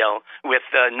ADL, with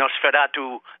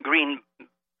Nosferatu, Green,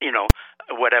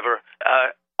 whatever.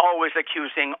 Always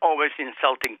accusing, always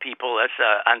insulting people as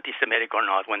anti-Semitic or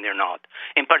not when they're not.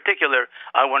 In particular,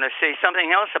 I want to say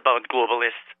something else about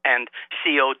globalists and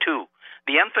CO2.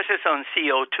 The emphasis on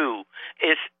CO2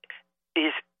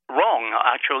 is wrong,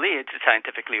 actually. It's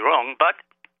scientifically wrong, but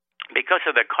because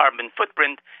of the carbon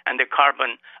footprint and the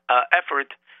carbon effort,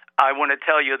 I want to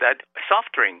tell you that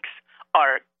soft drinks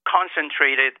are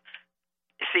concentrated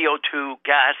CO2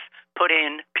 gas, put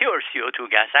in pure CO2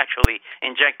 gas, actually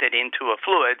injected into a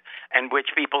fluid, and which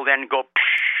people then go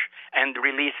and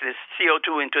release this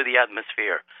CO2 into the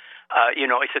atmosphere.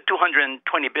 It's a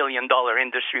 $220 billion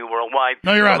industry worldwide.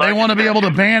 No, you're right. They want to be able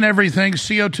to ban everything.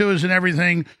 CO2 is in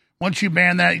everything. Once you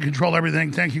ban that, you control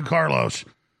everything. Thank you, Carlos.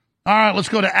 All right, let's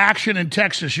go to Action in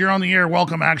Texas. You're on the air.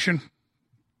 Welcome, Action.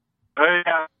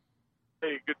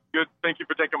 Hey, good. Thank you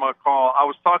for taking my call. I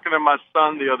was talking to my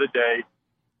son the other day.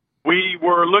 We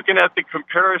were looking at the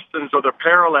comparisons or the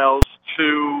parallels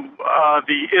to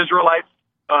the Israelites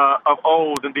of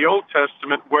old in the Old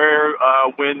Testament, where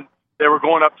when they were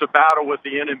going up to battle with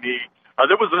the enemy,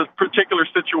 there was a particular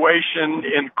situation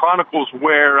in Chronicles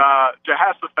where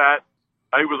Jehoshaphat,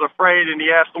 he was afraid and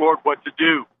he asked the Lord what to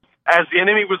do. As the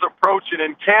enemy was approaching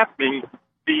and camping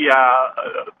the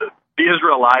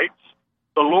Israelites,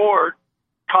 the Lord,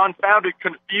 confounded,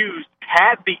 confused,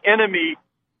 had the enemy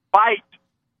fight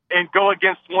and go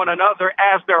against one another.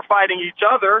 As they're fighting each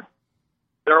other,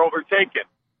 they're overtaken.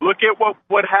 Look at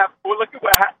what's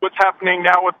happening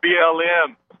now with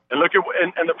BLM, and look at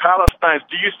and the Palestinians.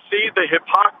 Do you see the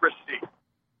hypocrisy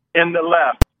in the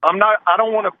left? I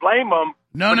don't want to blame them.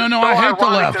 No. I hate the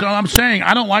left. No, I'm saying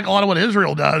I don't like a lot of what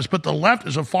Israel does, but the left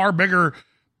is a far bigger,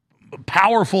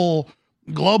 powerful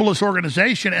globalist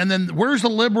organization. And then where's the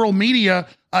liberal media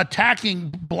attacking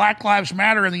Black Lives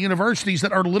Matter in the universities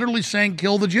that are literally saying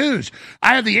kill the Jews?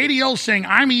 I have the ADL saying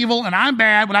I'm evil and I'm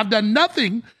bad when I've done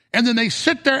nothing, and then they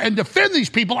sit there and defend these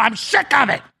people. I'm sick of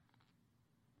it.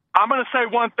 I'm going to say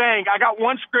one thing. I got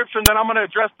one scripture, and then I'm going to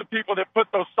address the people that put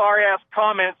those sorry-ass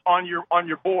comments on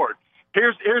your board.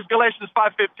 Here's Galatians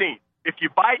 5:15. If you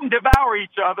bite and devour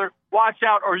each other, watch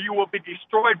out or you will be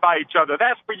destroyed by each other.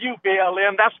 That's for you,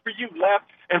 BLM. That's for you, left.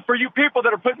 And for you people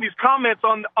that are putting these comments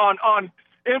on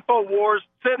InfoWars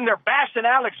sitting there bashing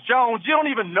Alex Jones. You don't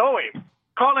even know him.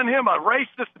 Calling him a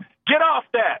racist. Get off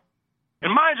that.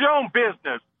 And mind your own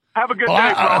business. Have a good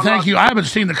day. Thank you. I haven't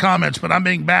seen the comments, but I'm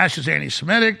being bashed as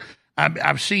anti-Semitic.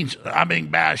 I'm being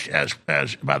bashed as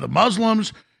by the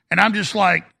Muslims, and I'm just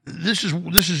like, this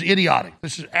is idiotic.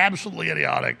 This is absolutely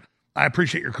idiotic. I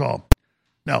appreciate your call.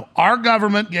 No, our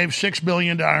government gave $6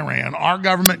 billion to Iran. Our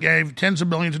government gave tens of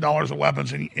billions of dollars of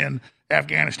weapons in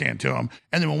Afghanistan to them.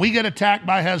 And then when we get attacked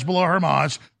by Hezbollah or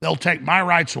Hamas, they'll take my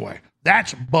rights away.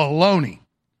 That's baloney.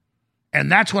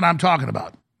 And that's what I'm talking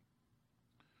about.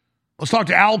 Let's talk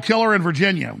to Al Killer in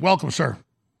Virginia. Welcome, sir.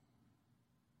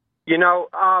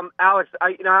 Alex,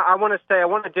 I want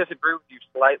to disagree with you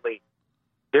slightly.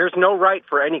 There's no right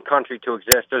for any country to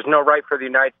exist. There's no right for the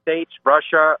United States,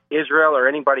 Russia, Israel, or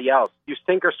anybody else. You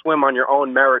sink or swim on your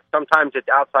own merit. Sometimes it's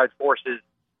outside forces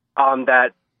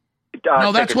that.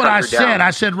 No, that's what I said. Down.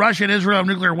 I said Russia and Israel have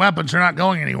nuclear weapons. They're not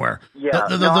going anywhere. Yeah.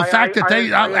 The fact that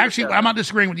they actually, I'm not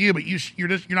disagreeing with you, but you're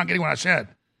not getting what I said.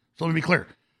 So let me be clear.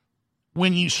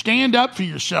 When you stand up for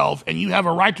yourself and you have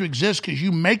a right to exist because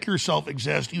you make yourself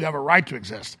exist, you have a right to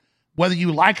exist, whether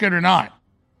you like it or not.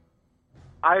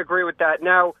 I agree with that.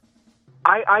 Now,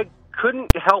 I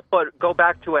couldn't help but go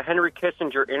back to a Henry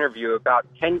Kissinger interview about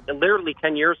literally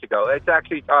 10 years ago. It's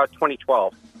actually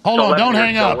 2012. Hold on, don't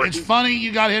hang up. It's funny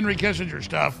you got Henry Kissinger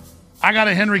stuff. I got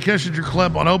a Henry Kissinger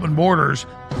clip on open borders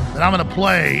that I'm going to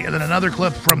play, and then another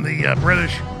clip from the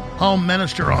British Home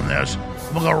Minister on this.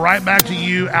 We'll go right back to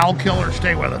you, Al Killer.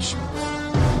 Stay with us.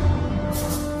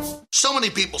 So many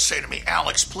people say to me,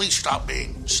 Alex, please stop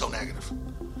being so negative.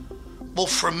 Well,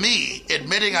 for me,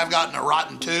 admitting I've gotten a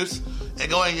rotten tooth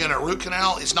and going in a root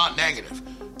canal is not negative.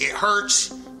 It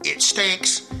hurts. It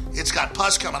stinks. It's got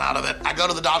pus coming out of it. I go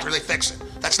to the doctor, they fix it.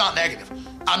 That's not negative.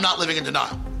 I'm not living in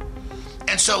denial.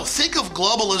 And so think of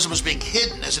globalism as being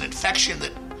hidden as an infection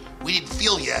that we didn't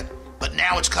feel yet, but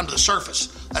now it's come to the surface.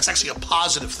 That's actually a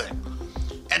positive thing.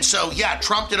 And so, yeah,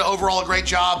 Trump did overall a great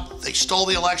job. They stole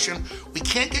the election. We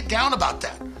can't get down about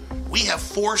that. We have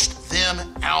forced them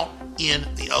out in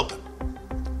the open.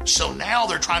 So now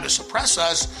they're trying to suppress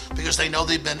us because they know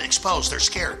they've been exposed. They're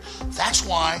scared. That's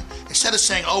why, instead of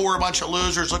saying, oh, we're a bunch of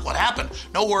losers, look what happened.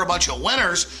 No, we're a bunch of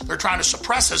winners. They're trying to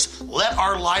suppress us. Let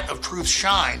our light of truth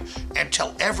shine and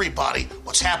tell everybody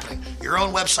what's happening. Your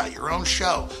own website, your own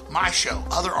show, my show,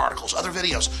 other articles, other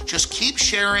videos. Just keep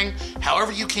sharing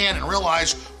however you can and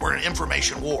realize we're in an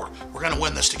information war. We're going to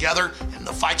win this together, and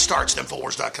the fight starts at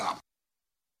Infowars.com.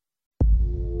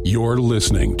 You're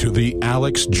listening to The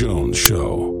Alex Jones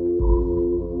Show.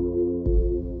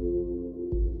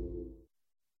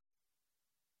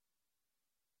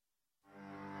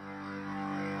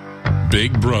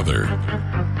 Big Brother,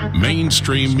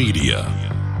 mainstream media,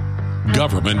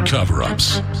 government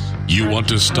cover-ups. You want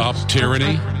to stop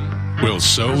tyranny? Well,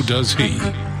 so does he.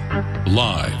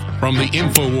 Live from the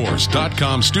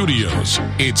Infowars.com studios,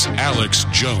 it's Alex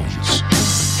Jones.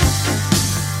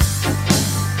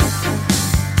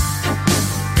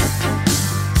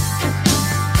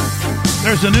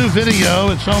 There's a new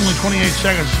video. It's only 28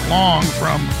 seconds long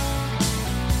from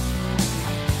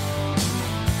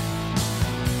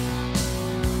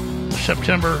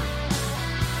September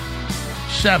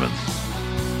 7th,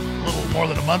 a little more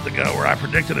than a month ago, where I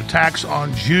predicted attacks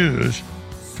on Jews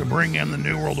to bring in the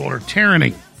New World Order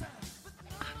tyranny.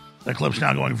 That clip's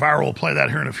now going viral. We'll play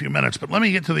that here in a few minutes. But let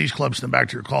me get to these clips and then back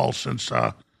to your calls since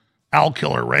Al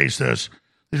Killer raised this.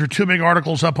 These are two big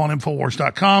articles up on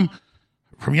Infowars.com.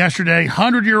 From yesterday,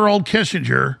 100-year-old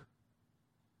Kissinger,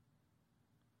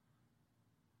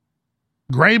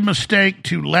 grave mistake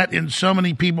to let in so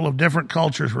many people of different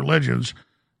cultures, religions,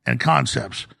 and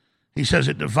concepts. He says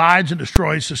it divides and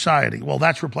destroys society. Well,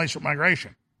 that's replacement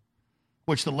migration,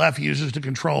 which the left uses to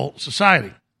control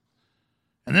society.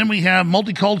 And then we have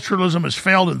multiculturalism has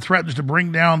failed and threatens to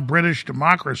bring down British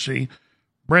democracy,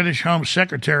 British Home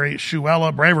Secretary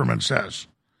Suella Braverman says.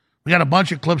 We got a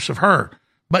bunch of clips of her.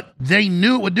 But they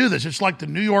knew it would do this. It's like the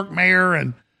New York mayor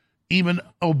and even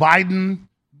Biden,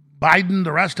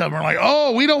 the rest of them are like,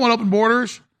 oh, we don't want open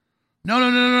borders.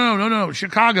 No.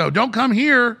 Chicago, don't come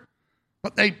here.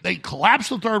 But they collapse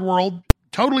the third world,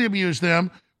 totally abuse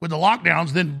them with the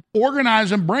lockdowns, then organize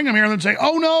them, bring them here, and then say,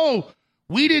 oh, no,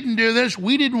 we didn't do this.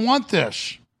 We didn't want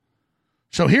this.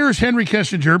 So here's Henry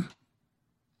Kissinger.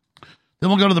 Then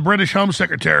we'll go to the British Home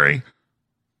Secretary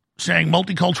saying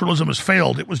multiculturalism has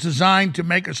failed. It was designed to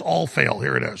make us all fail.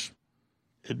 Here it is.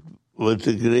 It was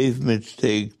a grave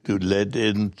mistake to let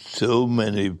in so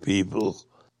many people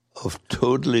of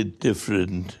totally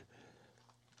different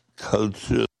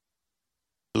cultural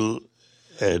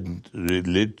and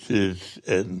religious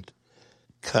and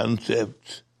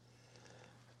concept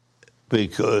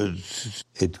because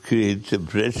it creates a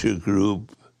pressure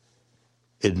group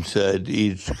inside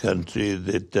each country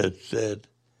that does that.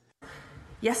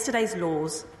 Yesterday's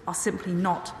laws are simply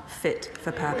not fit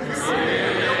for purpose.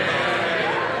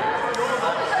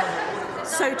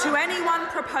 So to anyone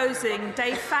proposing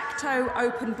de facto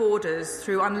open borders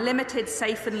through unlimited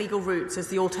safe and legal routes as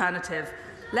the alternative,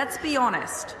 let's be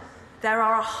honest, there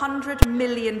are 100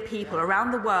 million people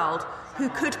around the world who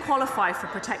could qualify for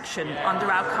protection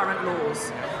under our current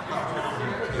laws.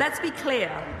 Let's be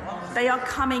clear, they are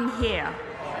coming here.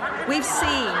 We've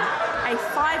seen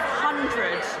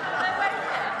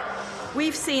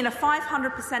a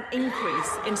 500%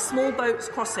 increase in small boats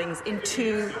crossings in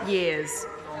 2 years.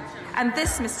 And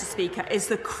this, Mr. Speaker, is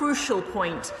the crucial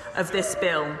point of this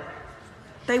bill.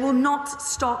 They will not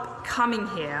stop coming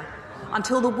here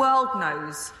until the world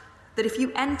knows that if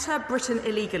you enter Britain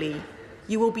illegally,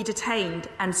 you will be detained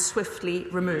and swiftly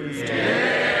removed.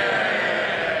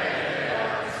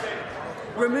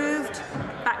 Removed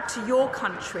back to your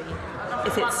country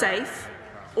if it's safe,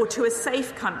 or to a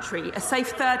safe country, a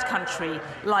safe third country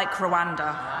like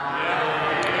Rwanda.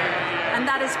 And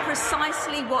that is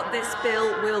precisely what this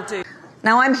bill will do.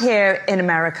 Now, I'm here in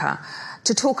America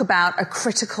to talk about a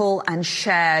critical and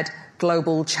shared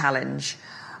global challenge: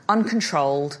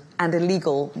 uncontrolled and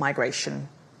illegal migration.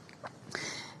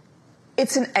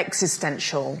 It's an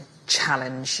existential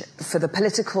challenge for the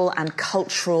political and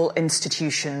cultural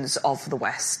institutions of the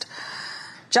West.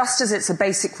 Just as it's a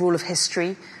basic rule of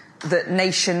history that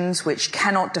nations which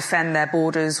cannot defend their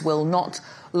borders will not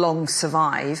long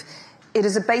survive, it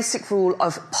is a basic rule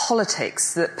of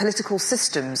politics that political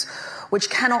systems which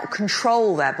cannot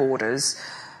control their borders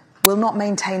will not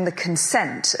maintain the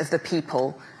consent of the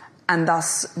people and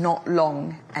thus not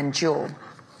long endure.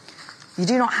 You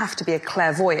do not have to be a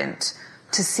clairvoyant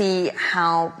to see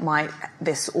how might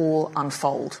this all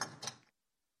unfold.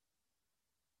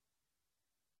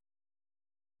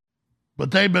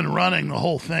 But they've been running the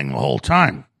whole thing the whole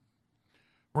time.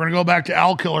 We're going to go back to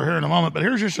Al Killer here in a moment, but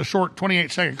here's just a short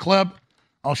 28-second clip.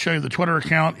 I'll show you the Twitter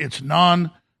account. It's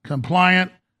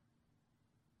non-compliant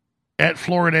at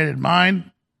Fluoridated Mind.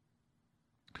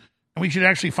 And we should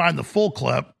actually find the full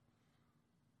clip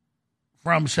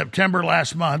from September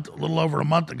last month, a little over a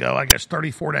month ago, I guess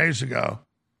 34 days ago,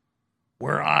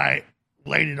 where I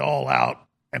laid it all out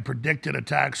and predicted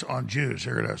attacks on Jews.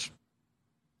 Here it is.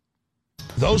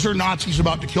 Those are Nazis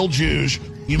about to kill Jews.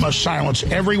 You must silence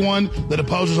everyone that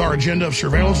opposes our agenda of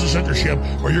surveillance and censorship,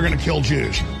 or you're going to kill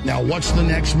Jews. Now, what's the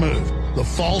next move? The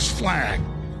false flag.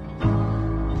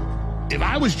 If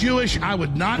I was Jewish, I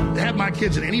would not have my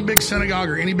kids in any big synagogue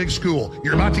or any big school.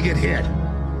 You're about to get hit.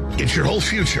 It's your whole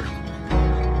future.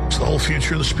 It's the whole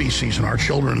future of the species and our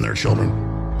children and their children.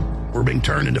 We're being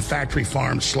turned into factory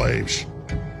farmed slaves.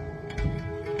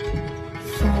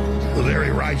 The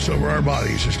very rights over our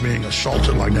bodies is being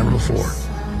assaulted like never before.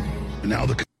 And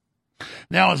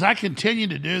now, as I continue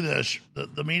to do this,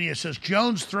 the media says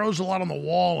Jones throws a lot on the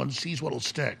wall and sees what'll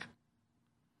stick.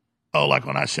 Oh, like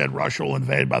when I said Russia will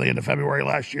invade by the end of February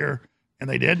last year, and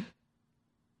they did?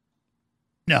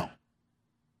 No.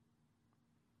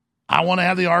 I want to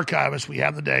have the archivist. We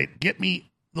have the date. Get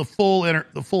me the full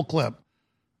clip.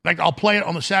 In fact, I'll play it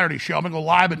on the Saturday show. I'm going to go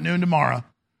live at noon tomorrow.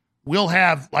 We'll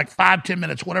have like 5-10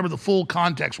 minutes, whatever the full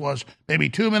context was. Maybe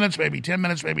 2 minutes, maybe 10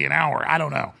 minutes, maybe an hour. I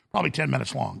don't know. Probably 10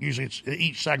 minutes long. Usually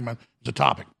each segment is a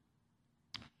topic.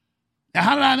 Now,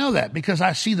 how did I know that? Because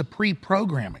I see the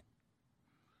pre-programming.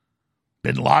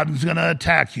 Bin Laden's going to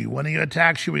attack you. When he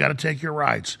attacks you, we got to take your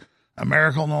rights.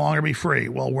 America will no longer be free.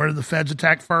 Well, where did the feds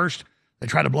attack first? They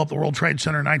tried to blow up the World Trade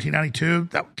Center in 1992.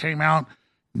 That came out.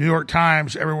 New York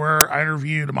Times, everywhere. I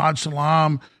interviewed Ahmad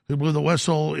Salam, who blew the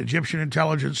whistle, Egyptian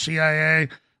intelligence, CIA.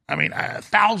 I mean,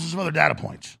 thousands of other data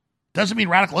points. Doesn't mean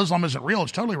radical Islam isn't real.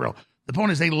 It's totally real. The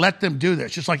point is they let them do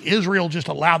this, just like Israel just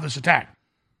allowed this attack.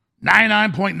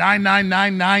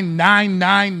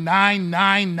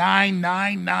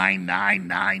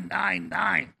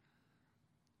 99.9999999999999.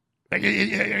 I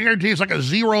guarantee it's like a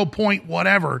 0 point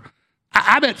whatever.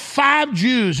 I bet 5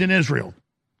 Jews in Israel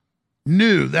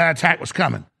knew that attack was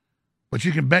coming. But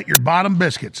you can bet your bottom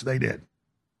biscuits they did.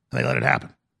 And they let it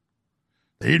happen.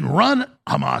 They didn't run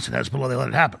Hamas and Hezbollah. They let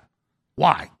it happen.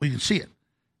 Why? We can see it.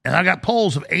 And I got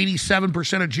polls of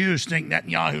 87% of Jews think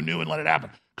Netanyahu knew and let it happen.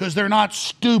 Because they're not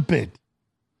stupid.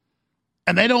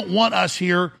 And they don't want us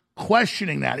here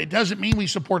questioning that. It doesn't mean we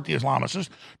support the Islamists.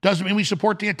 Doesn't mean we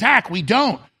support the attack. We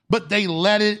don't. But they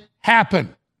let it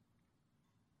happen.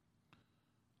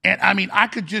 And, I mean, I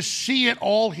could just see it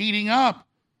all heating up.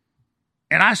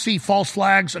 And I see false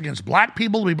flags against black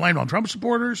people to be blamed on Trump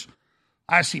supporters.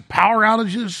 I see power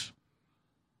outages.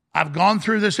 I've gone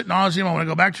through this ad nauseum. I want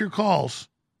to go back to your calls.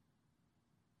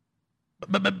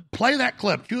 But play that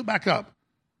clip. Cue it back up.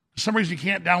 For some reason, you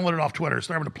can't download it off Twitter, so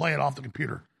they're having to play it off the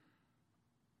computer.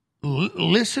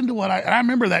 Listen to what I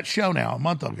remember that show now, a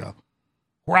month ago,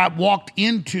 where I walked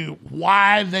into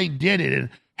why they did it and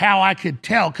how I could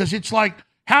tell. Because it's like,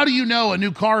 how do you know a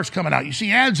new car is coming out? You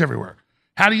see ads everywhere.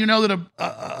 How do you know that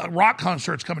a rock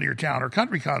concert's coming to your town or a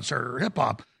country concert or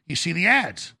hip-hop? You see the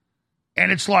ads.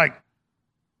 And it's like,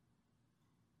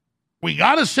 we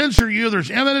got to censor you.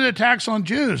 There's imminent attacks on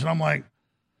Jews. And I'm like,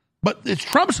 but it's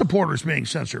Trump supporters being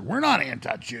censored. We're not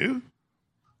anti-Jew.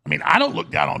 I mean, I don't look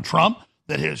down on Trump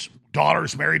that his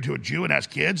daughter's married to a Jew and has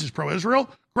kids, is pro-Israel.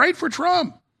 Great for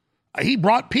Trump. He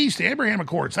brought peace to Abraham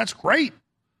Accords. That's great.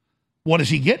 What does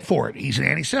he get for it? He's an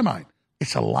anti-Semite.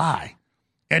 It's a lie.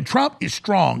 And Trump is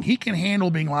strong. He can handle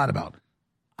being lied about.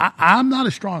 I'm not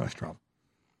as strong as Trump.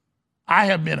 I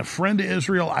have been a friend to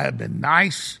Israel. I have been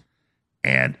nice.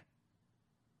 And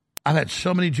I've had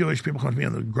so many Jewish people come to me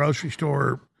in the grocery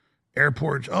store,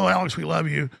 airports. Oh, Alex, we love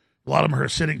you. A lot of them are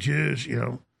Hasidic Jews, you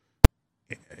know,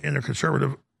 in their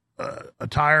conservative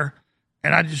attire.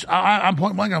 And I'm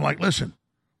point blank. I'm like, listen,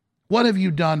 what have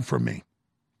you done for me?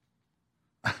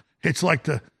 It's like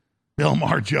the Bill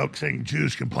Maher joke saying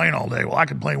Jews complain all day. Well, I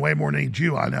complain way more than any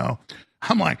Jew I know.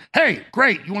 I'm like, hey,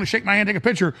 great. You want to shake my hand, take a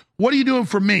picture? What are you doing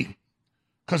for me?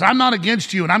 Because I'm not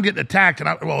against you and I'm getting attacked. And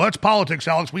well, that's politics,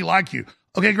 Alex. We like you.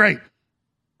 Okay, great.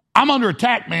 I'm under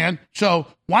attack, man. So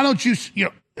why don't you,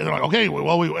 they're like, okay,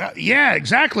 well, yeah,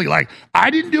 exactly. Like, I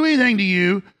didn't do anything to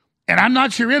you and I'm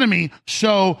not your enemy.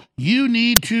 So you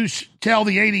need to tell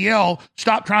the ADL,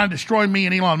 stop trying to destroy me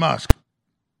and Elon Musk.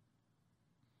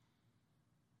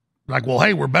 Like, well,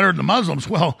 hey, we're better than the Muslims.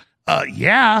 Well,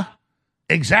 yeah,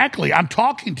 exactly. I'm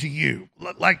talking to you.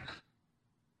 Like,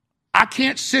 I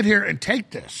can't sit here and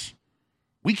take this.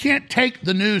 We can't take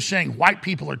the news saying white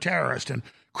people are terrorists and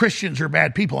Christians are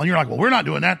bad people. And you're like, well, we're not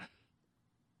doing that.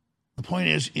 The point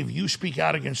is, if you speak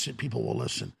out against it, people will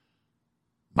listen.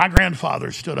 My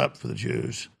grandfather stood up for the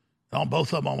Jews.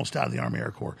 Both of them almost died in the Army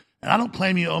Air Corps. And I don't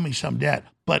claim you owe me some debt.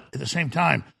 But at the same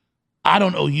time, I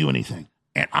don't owe you anything.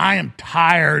 And I am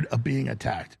tired of being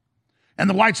attacked. And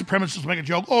the white supremacists make a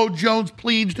joke. Oh, Jones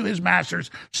pleads to his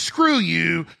masters. Screw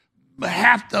you.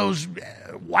 Half those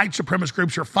white supremacist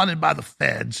groups are funded by the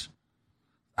feds.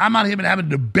 I'm not even having a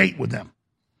debate with them.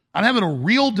 I'm having a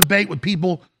real debate with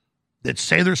people that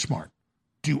say they're smart.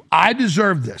 Do I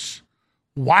deserve this?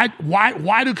 Why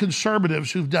do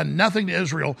conservatives who've done nothing to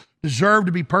Israel deserve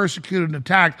to be persecuted and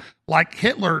attacked like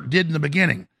Hitler did in the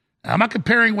beginning? Now, I'm not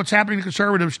comparing what's happening to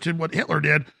conservatives to what Hitler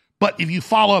did, but if you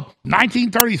follow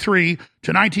 1933 to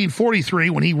 1943,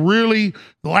 when he really,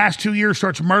 the last 2 years,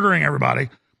 starts murdering everybody,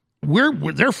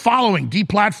 they're following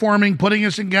deplatforming, putting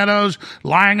us in ghettos,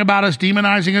 lying about us,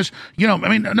 demonizing us.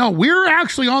 No, we're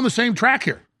actually on the same track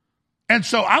here. And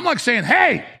so I'm like saying,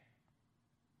 hey,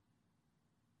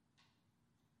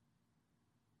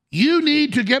 you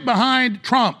need to get behind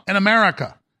Trump and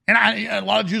America. And a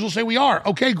lot of Jews will say we are.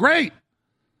 Okay, great.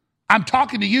 I'm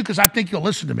talking to you because I think you'll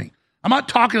listen to me. I'm not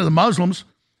talking to the Muslims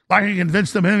like I can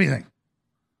convince them of anything.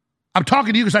 I'm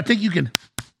talking to you because I think you can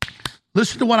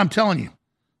listen to what I'm telling you.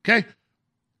 Okay?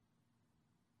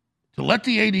 To let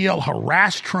the ADL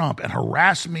harass Trump and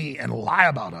harass me and lie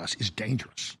about us is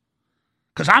dangerous.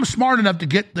 Because I'm smart enough to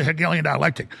get the Hegelian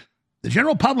dialectic. The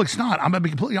general public's not. I'm going to be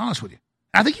completely honest with you.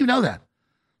 I think you know that.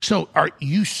 So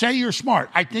you say you're smart.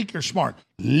 I think you're smart.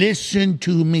 Listen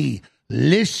to me.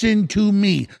 Listen to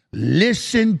me.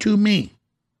 Listen to me.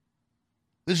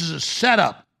 This is a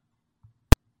setup.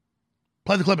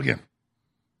 Play the clip again.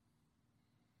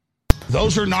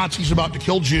 Those are Nazis about to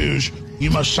kill Jews.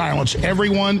 You must silence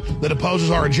everyone that opposes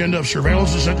our agenda of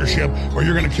surveillance and censorship, or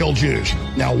you're going to kill Jews.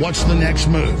 Now, what's the next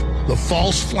move? The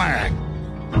false flag.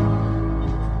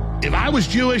 If I was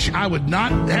Jewish, I would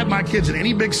not have my kids in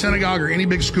any big synagogue or any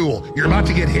big school. You're about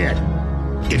to get hit.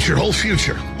 It's your whole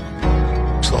future.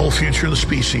 It's the whole future of the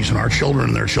species and our children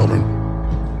and their children.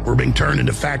 We're being turned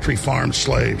into factory farmed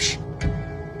slaves.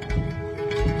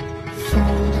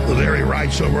 The very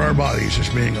rights over our bodies is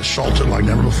being assaulted like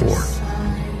never before.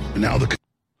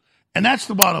 And that's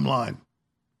the bottom line.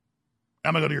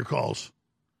 I'm going to go to your calls.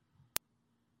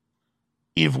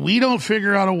 If we don't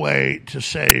figure out a way to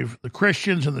save the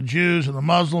Christians and the Jews and the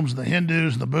Muslims and the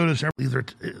Hindus and the Buddhists,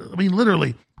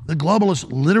 literally, the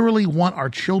globalists literally want our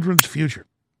children's future.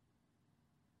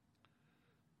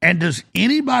 And does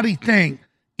anybody think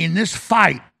in this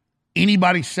fight,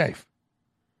 anybody's safe?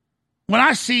 When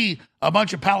I see a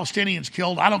bunch of Palestinians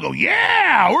killed, I don't go,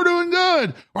 yeah, we're doing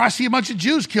good. Or I see a bunch of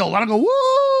Jews killed, I don't go,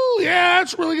 woo, yeah,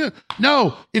 that's really good.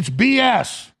 No, it's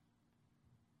BS.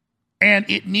 And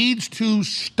it needs to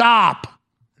stop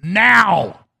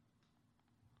now.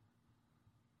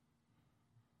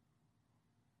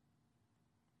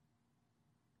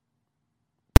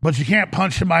 But you can't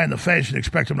punch somebody in the face and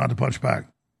expect them not to punch back.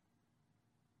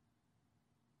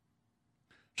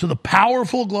 So the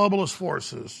powerful globalist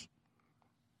forces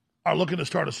are looking to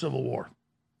start a civil war.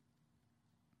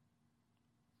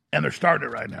 And they're starting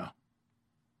it right now.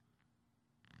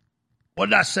 What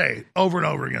did I say over and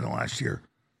over again in the last year?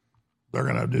 They're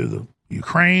going to do the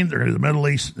Ukraine, they're going to do the Middle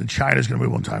East, and China's going to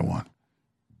move on Taiwan.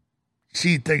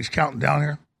 See things counting down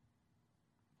here?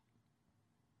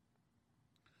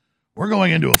 We're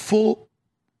going into a full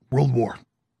world war.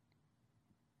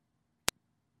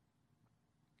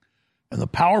 And the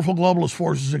powerful globalist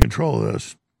forces in control of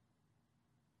this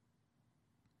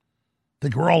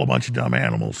think we're all a bunch of dumb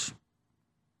animals.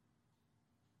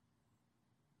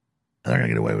 And they're going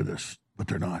to get away with this, but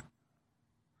they're not.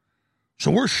 So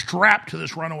we're strapped to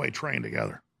this runaway train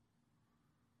together.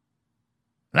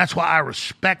 And that's why I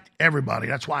respect everybody.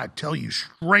 That's why I tell you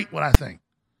straight what I think.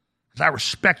 Because I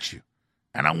respect you.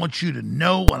 And I want you to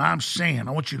know what I'm saying.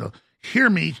 I want you to hear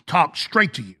me talk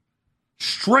straight to you.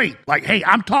 Straight. Like, hey,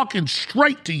 I'm talking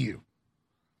straight to you.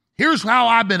 Here's how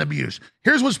I've been abused.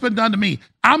 Here's what's been done to me.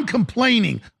 I'm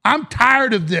complaining. I'm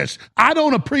tired of this. I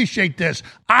don't appreciate this.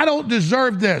 I don't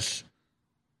deserve this.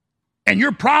 And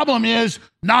your problem is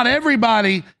not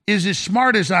everybody is as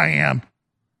smart as I am.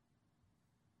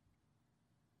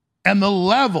 And the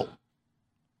level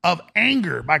of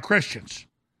anger by Christians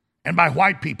and by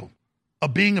white people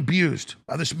of being abused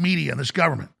by this media and this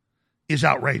government is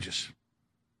outrageous.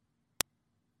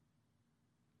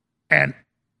 And,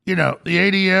 you know, the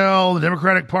ADL, the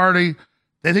Democratic Party,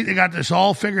 they think they got this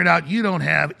all figured out. You don't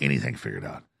have anything figured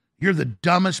out. You're the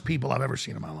dumbest people I've ever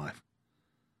seen in my life.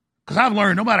 Because I've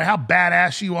learned no matter how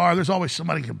badass you are, there's always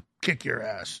somebody who can kick your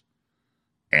ass.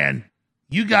 And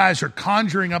you guys are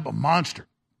conjuring up a monster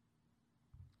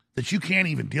that you can't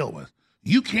even deal with.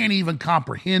 You can't even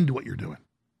comprehend what you're doing.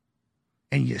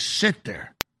 And you sit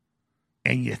there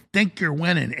and you think you're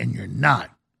winning and you're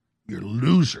not. You're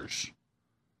losers.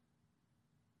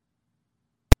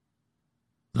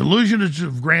 The delusions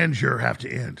of grandeur have to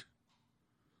end.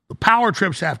 The power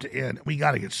trips have to end. We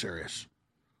got to get serious.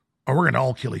 Or we're going to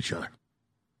all kill each other.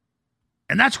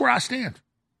 And that's where I stand.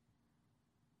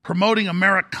 Promoting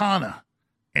Americana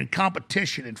and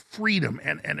competition and freedom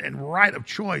and right of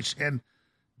choice and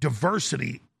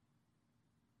diversity.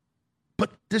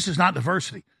 But this is not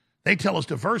diversity. They tell us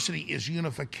diversity is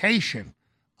unification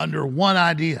under one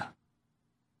idea.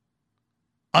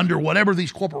 Under whatever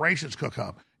these corporations cook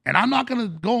up. And I'm not going to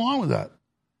go along with that.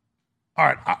 All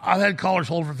right, I've had callers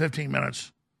hold for 15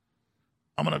 minutes.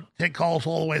 I'm going to take calls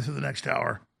all the way through the next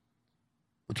hour.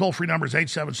 The toll-free number is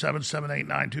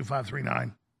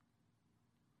 877-789-2539.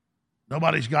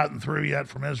 Nobody's gotten through yet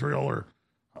from Israel or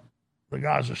the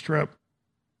Gaza Strip.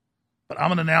 But I'm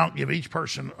going to now give each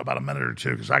person about a minute or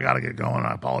two because I got to get going.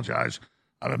 I apologize.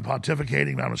 I've been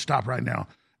pontificating, but I'm going to stop right now.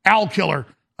 Owl Killer,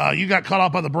 you got cut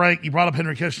off by the break. You brought up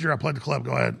Henry Kissinger. I played the clip.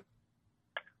 Go ahead.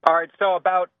 All right, so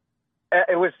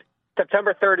it was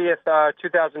September 30th,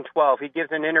 2012. He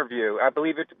gives an interview. I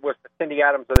believe it was to Cindy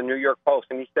Adams of the New York Post,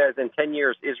 and he says, in 10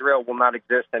 years, Israel will not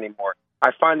exist anymore.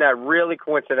 I find that really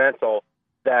coincidental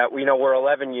that we're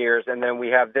 11 years, and then we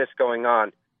have this going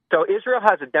on. So Israel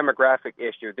has a demographic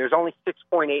issue. There's only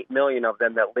 6.8 million of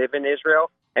them that live in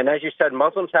Israel, and as you said,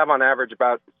 Muslims have on average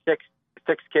about six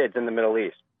kids in the Middle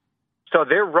East. So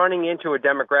they're running into a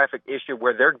demographic issue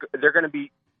where they're going to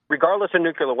be, regardless of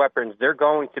nuclear weapons, they're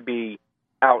going to be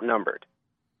outnumbered.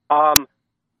 I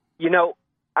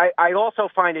also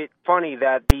find it funny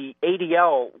that the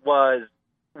ADL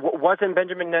wasn't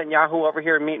Benjamin Netanyahu over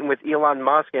here meeting with Elon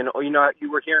Musk, and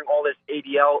you were hearing all this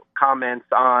ADL comments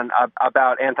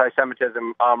about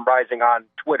anti-Semitism rising on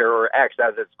Twitter or X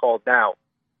as it's called now.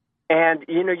 And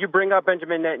you bring up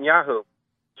Benjamin Netanyahu,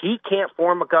 he can't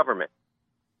form a government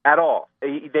at all.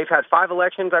 They've had 5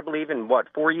 elections, I believe, in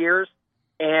 4 years.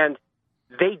 And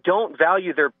they don't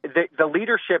value the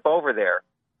leadership over there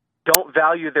don't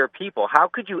value their people. How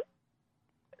could you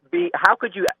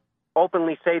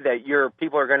openly say that your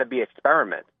people are going to be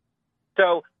experiments?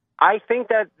 So I think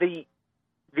that the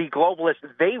globalists,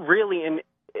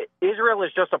 Israel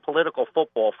is just a political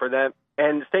football for them.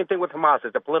 And the same thing with Hamas,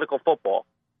 it's a political football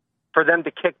for them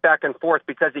to kick back and forth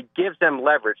because it gives them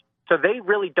leverage. So they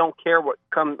really don't care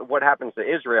what happens to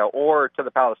Israel or to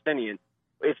the Palestinians.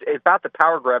 It's about the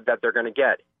power grab that they're going to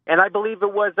get. And I believe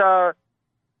it was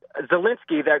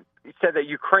Zelensky that said that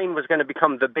Ukraine was going to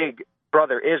become the big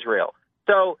brother Israel.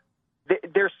 So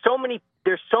there's so many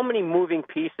moving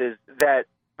pieces that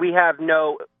we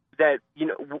don't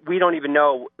even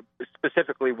know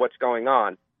specifically what's going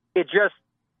on. It just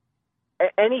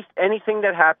anything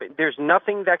that happened. There's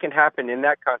nothing that can happen in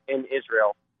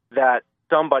Israel that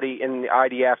somebody in the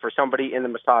IDF or somebody in the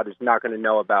Mossad is not going to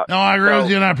know about. No, I agree with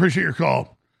you, and I appreciate your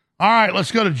call. All right,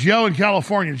 let's go to Joe in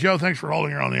California. Joe, thanks for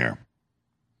holding her on the air.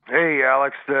 Hey,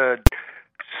 Alex. The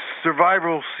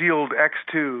Survival Sealed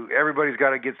X2. Everybody's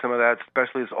got to get some of that,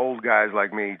 especially us old guys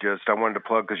like me. I wanted to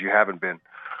plug because you haven't been.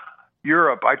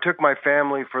 Europe. I took my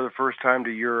family for the first time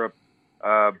to Europe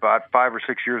about 5 or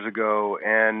 6 years ago,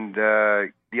 and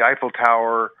the Eiffel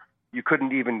Tower, you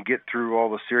couldn't even get through all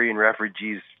the Syrian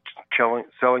refugees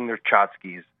selling their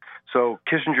tchotchkes. So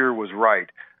Kissinger was right.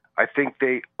 I think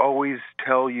they always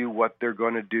tell you what they're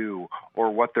going to do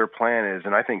or what their plan is,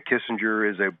 and I think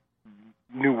Kissinger is a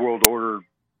New World Order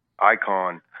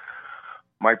icon.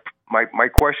 My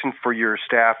question for your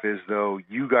staff is, though,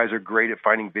 you guys are great at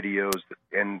finding videos,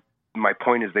 and my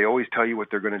point is they always tell you what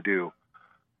they're going to do.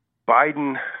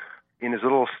 Biden, in his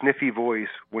little sniffy voice,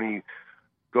 when he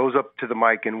goes up to the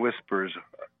mic and whispers,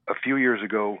 a few years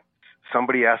ago,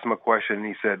 somebody asked him a question,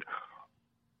 and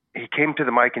he came to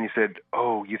the mic and he said,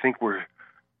 "Oh, you think we're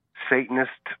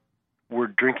Satanists? We're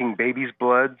drinking babies'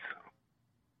 bloods?"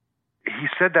 He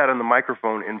said that on the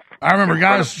microphone. I remember,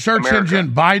 guys, search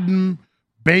engine Biden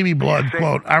baby blood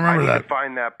quote. I remember that. To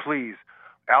find that, please.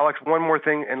 Alex, one more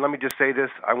thing, and let me just say this.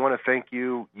 I want to thank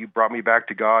you. You brought me back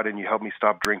to God, and you helped me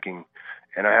stop drinking.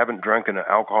 And I haven't drunk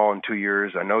alcohol in 2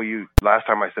 years. I know you, last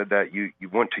time I said that, you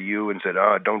went to you and said,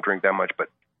 don't drink that much. But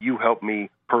you helped me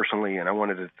personally, and I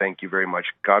wanted to thank you very much.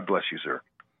 God bless you, sir.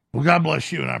 Well, God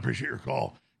bless you, and I appreciate your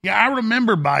call. Yeah, I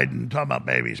remember Biden talking about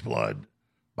baby's blood.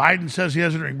 Biden says he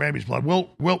doesn't drink baby's blood. We'll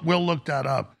look that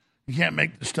up. You can't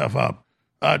make this stuff up.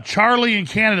 Charlie in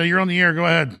Canada, you're on the air. Go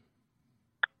ahead.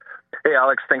 Hey,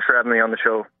 Alex, thanks for having me on the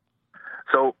show.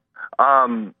 So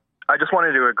I just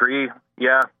wanted to agree.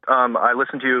 Yeah, I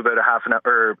listened to you about an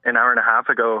hour and a half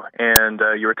ago, and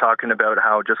you were talking about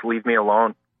how just leave me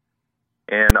alone.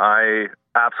 And I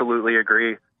absolutely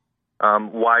agree.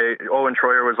 Why Owen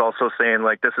Troyer was also saying,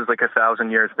 like, this is like a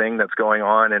 1,000-year thing that's going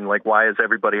on, and, like, why does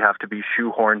everybody have to be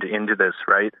shoehorned into this,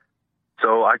 right?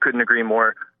 So I couldn't agree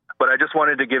more. But I just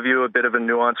wanted to give you a bit of a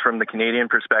nuance from the Canadian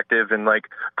perspective, and, like,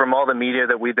 from all the media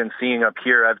that we've been seeing up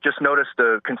here, I've just noticed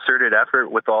a concerted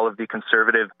effort with all of the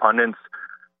conservative pundits,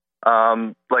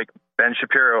 like Ben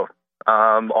Shapiro,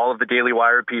 all of the Daily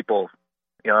Wire people,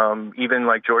 even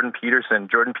like Jordan Peterson.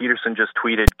 Jordan Peterson just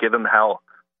tweeted, "Give him hell."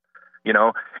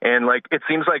 And like, it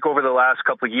seems like over the last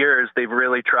couple of years, they've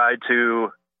really tried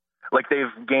to, like,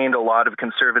 they've gained a lot of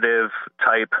conservative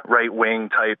type, right wing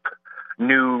type,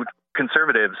 new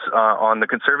conservatives on the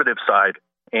conservative side.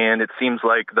 And it seems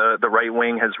like the right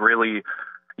wing has really,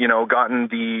 gotten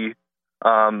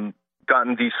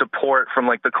the support from,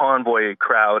 like, the convoy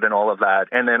crowd and all of that.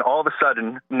 And then all of a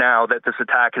sudden, now that this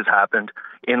attack has happened,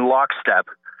 in lockstep,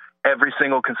 every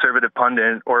single conservative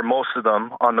pundit, or most of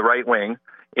them on the right wing,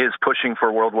 is pushing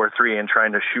for World War III and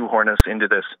trying to shoehorn us into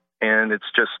this. And it's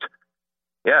just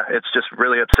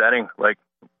really upsetting. Like,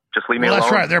 just leave me alone.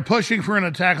 That's right. They're pushing for an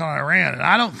attack on Iran. And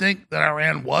I don't think that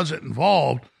Iran wasn't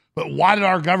involved, but why did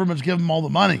our governments give them all the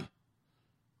money?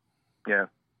 Yeah.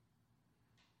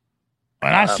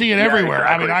 And I see it everywhere.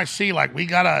 Exactly. I mean, I see, like, we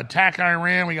got to attack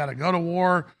Iran. We got to go to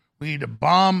war. We need to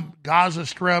bomb Gaza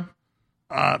Strip.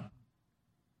 So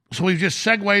we've just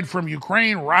segued from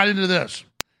Ukraine right into this.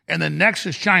 And then next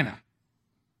is China.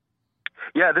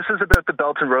 Yeah, this is about the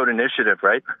Belt and Road Initiative,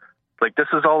 right? Like, this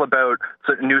is all about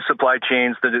new supply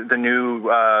chains, the new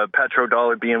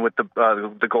petrodollar being with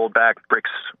the gold-backed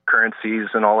BRICS currencies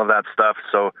and all of that stuff.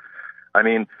 So, I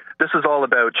mean, this is all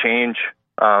about change.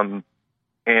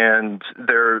 And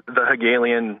they're the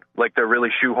Hegelian, like, they're really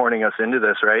shoehorning us into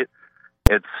this, right?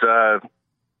 It's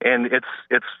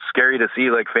it's scary to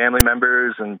see, like, family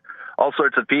members and all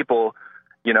sorts of people,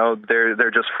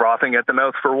 they're just frothing at the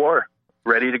mouth for war,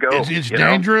 ready to go. It's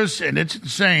dangerous and it's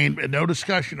insane, and no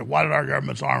discussion of why did our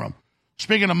governments arm them.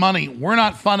 Speaking of money, we're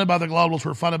not funded by the globalists,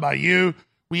 we're funded by you.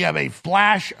 We have a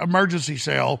flash emergency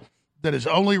sale that is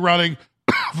only running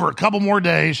for a couple more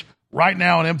days right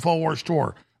now at InfoWars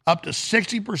Store. Up to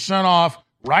 60% off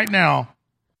right now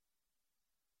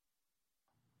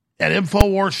at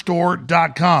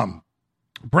InfoWarsStore.com.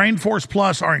 Brain Force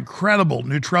Plus are incredible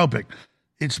nootropic.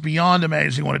 It's beyond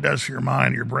amazing what it does for your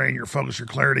mind, your brain, your focus, your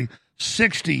clarity.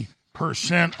 60%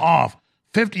 off.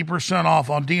 50% off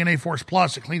on DNA Force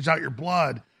Plus. It cleans out your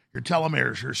blood, your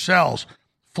telomeres, your cells.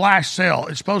 Flash sale.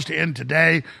 It's supposed to end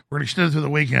today. We're going to extend it through the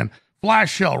weekend.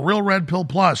 Flash sale. Real Red Pill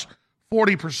Plus.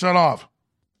 40% off.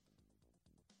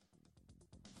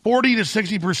 40 to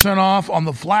 60% off on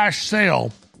the flash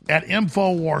sale at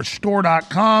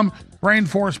InfoWarsStore.com. Brain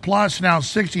Force Plus now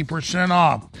 60%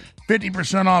 off.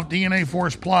 50% off DNA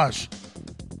Force Plus.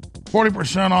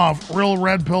 40% off Real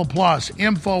Red Pill Plus.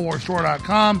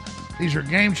 InfoWarsStore.com. These are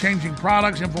game-changing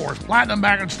products. InfoWars Platinum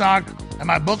back in stock. And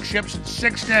my book ships in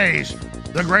 6 days.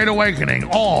 The Great Awakening.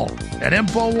 All at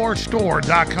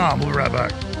InfoWarsStore.com. We'll be right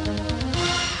back.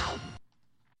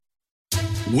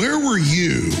 Where were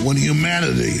you when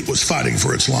humanity was fighting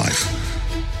for its life?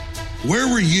 Where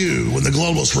were you when the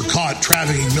globalists were caught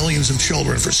trafficking millions of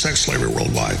children for sex slavery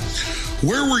worldwide?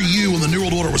 Where were you when the New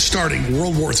World Order was starting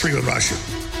World War III with Russia?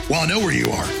 Well, I know where you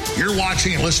are. You're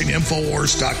watching and listening to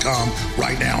Infowars.com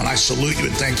right now, and I salute you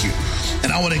and thank you.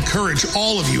 And I want to encourage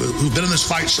all of you who've been in this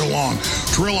fight so long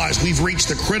to realize we've reached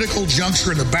the critical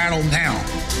juncture in the battle now.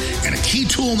 And a key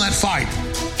tool in that fight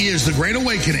is the Great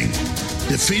Awakening,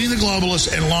 defeating the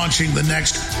globalists and launching the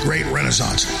next great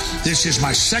renaissance. This is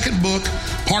my second book,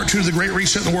 part 2 of the Great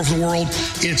Reset and the War for the World.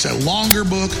 It's a longer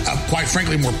book, quite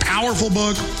frankly, more powerful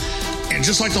book. And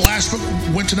just like the last book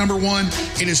went to number 1,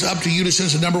 it is up to you to send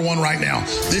us to number 1 right now.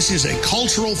 This is a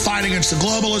cultural fight against the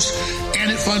globalists,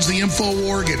 and it funds the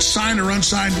InfoWar. Get signed or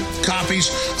unsigned copies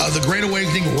of The Great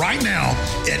Awakening right now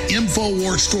at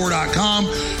InfoWarsStore.com.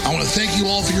 I want to thank you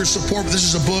all for your support. This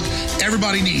is a book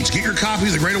everybody needs. Get your copy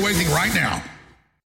of The Great Awakening right now.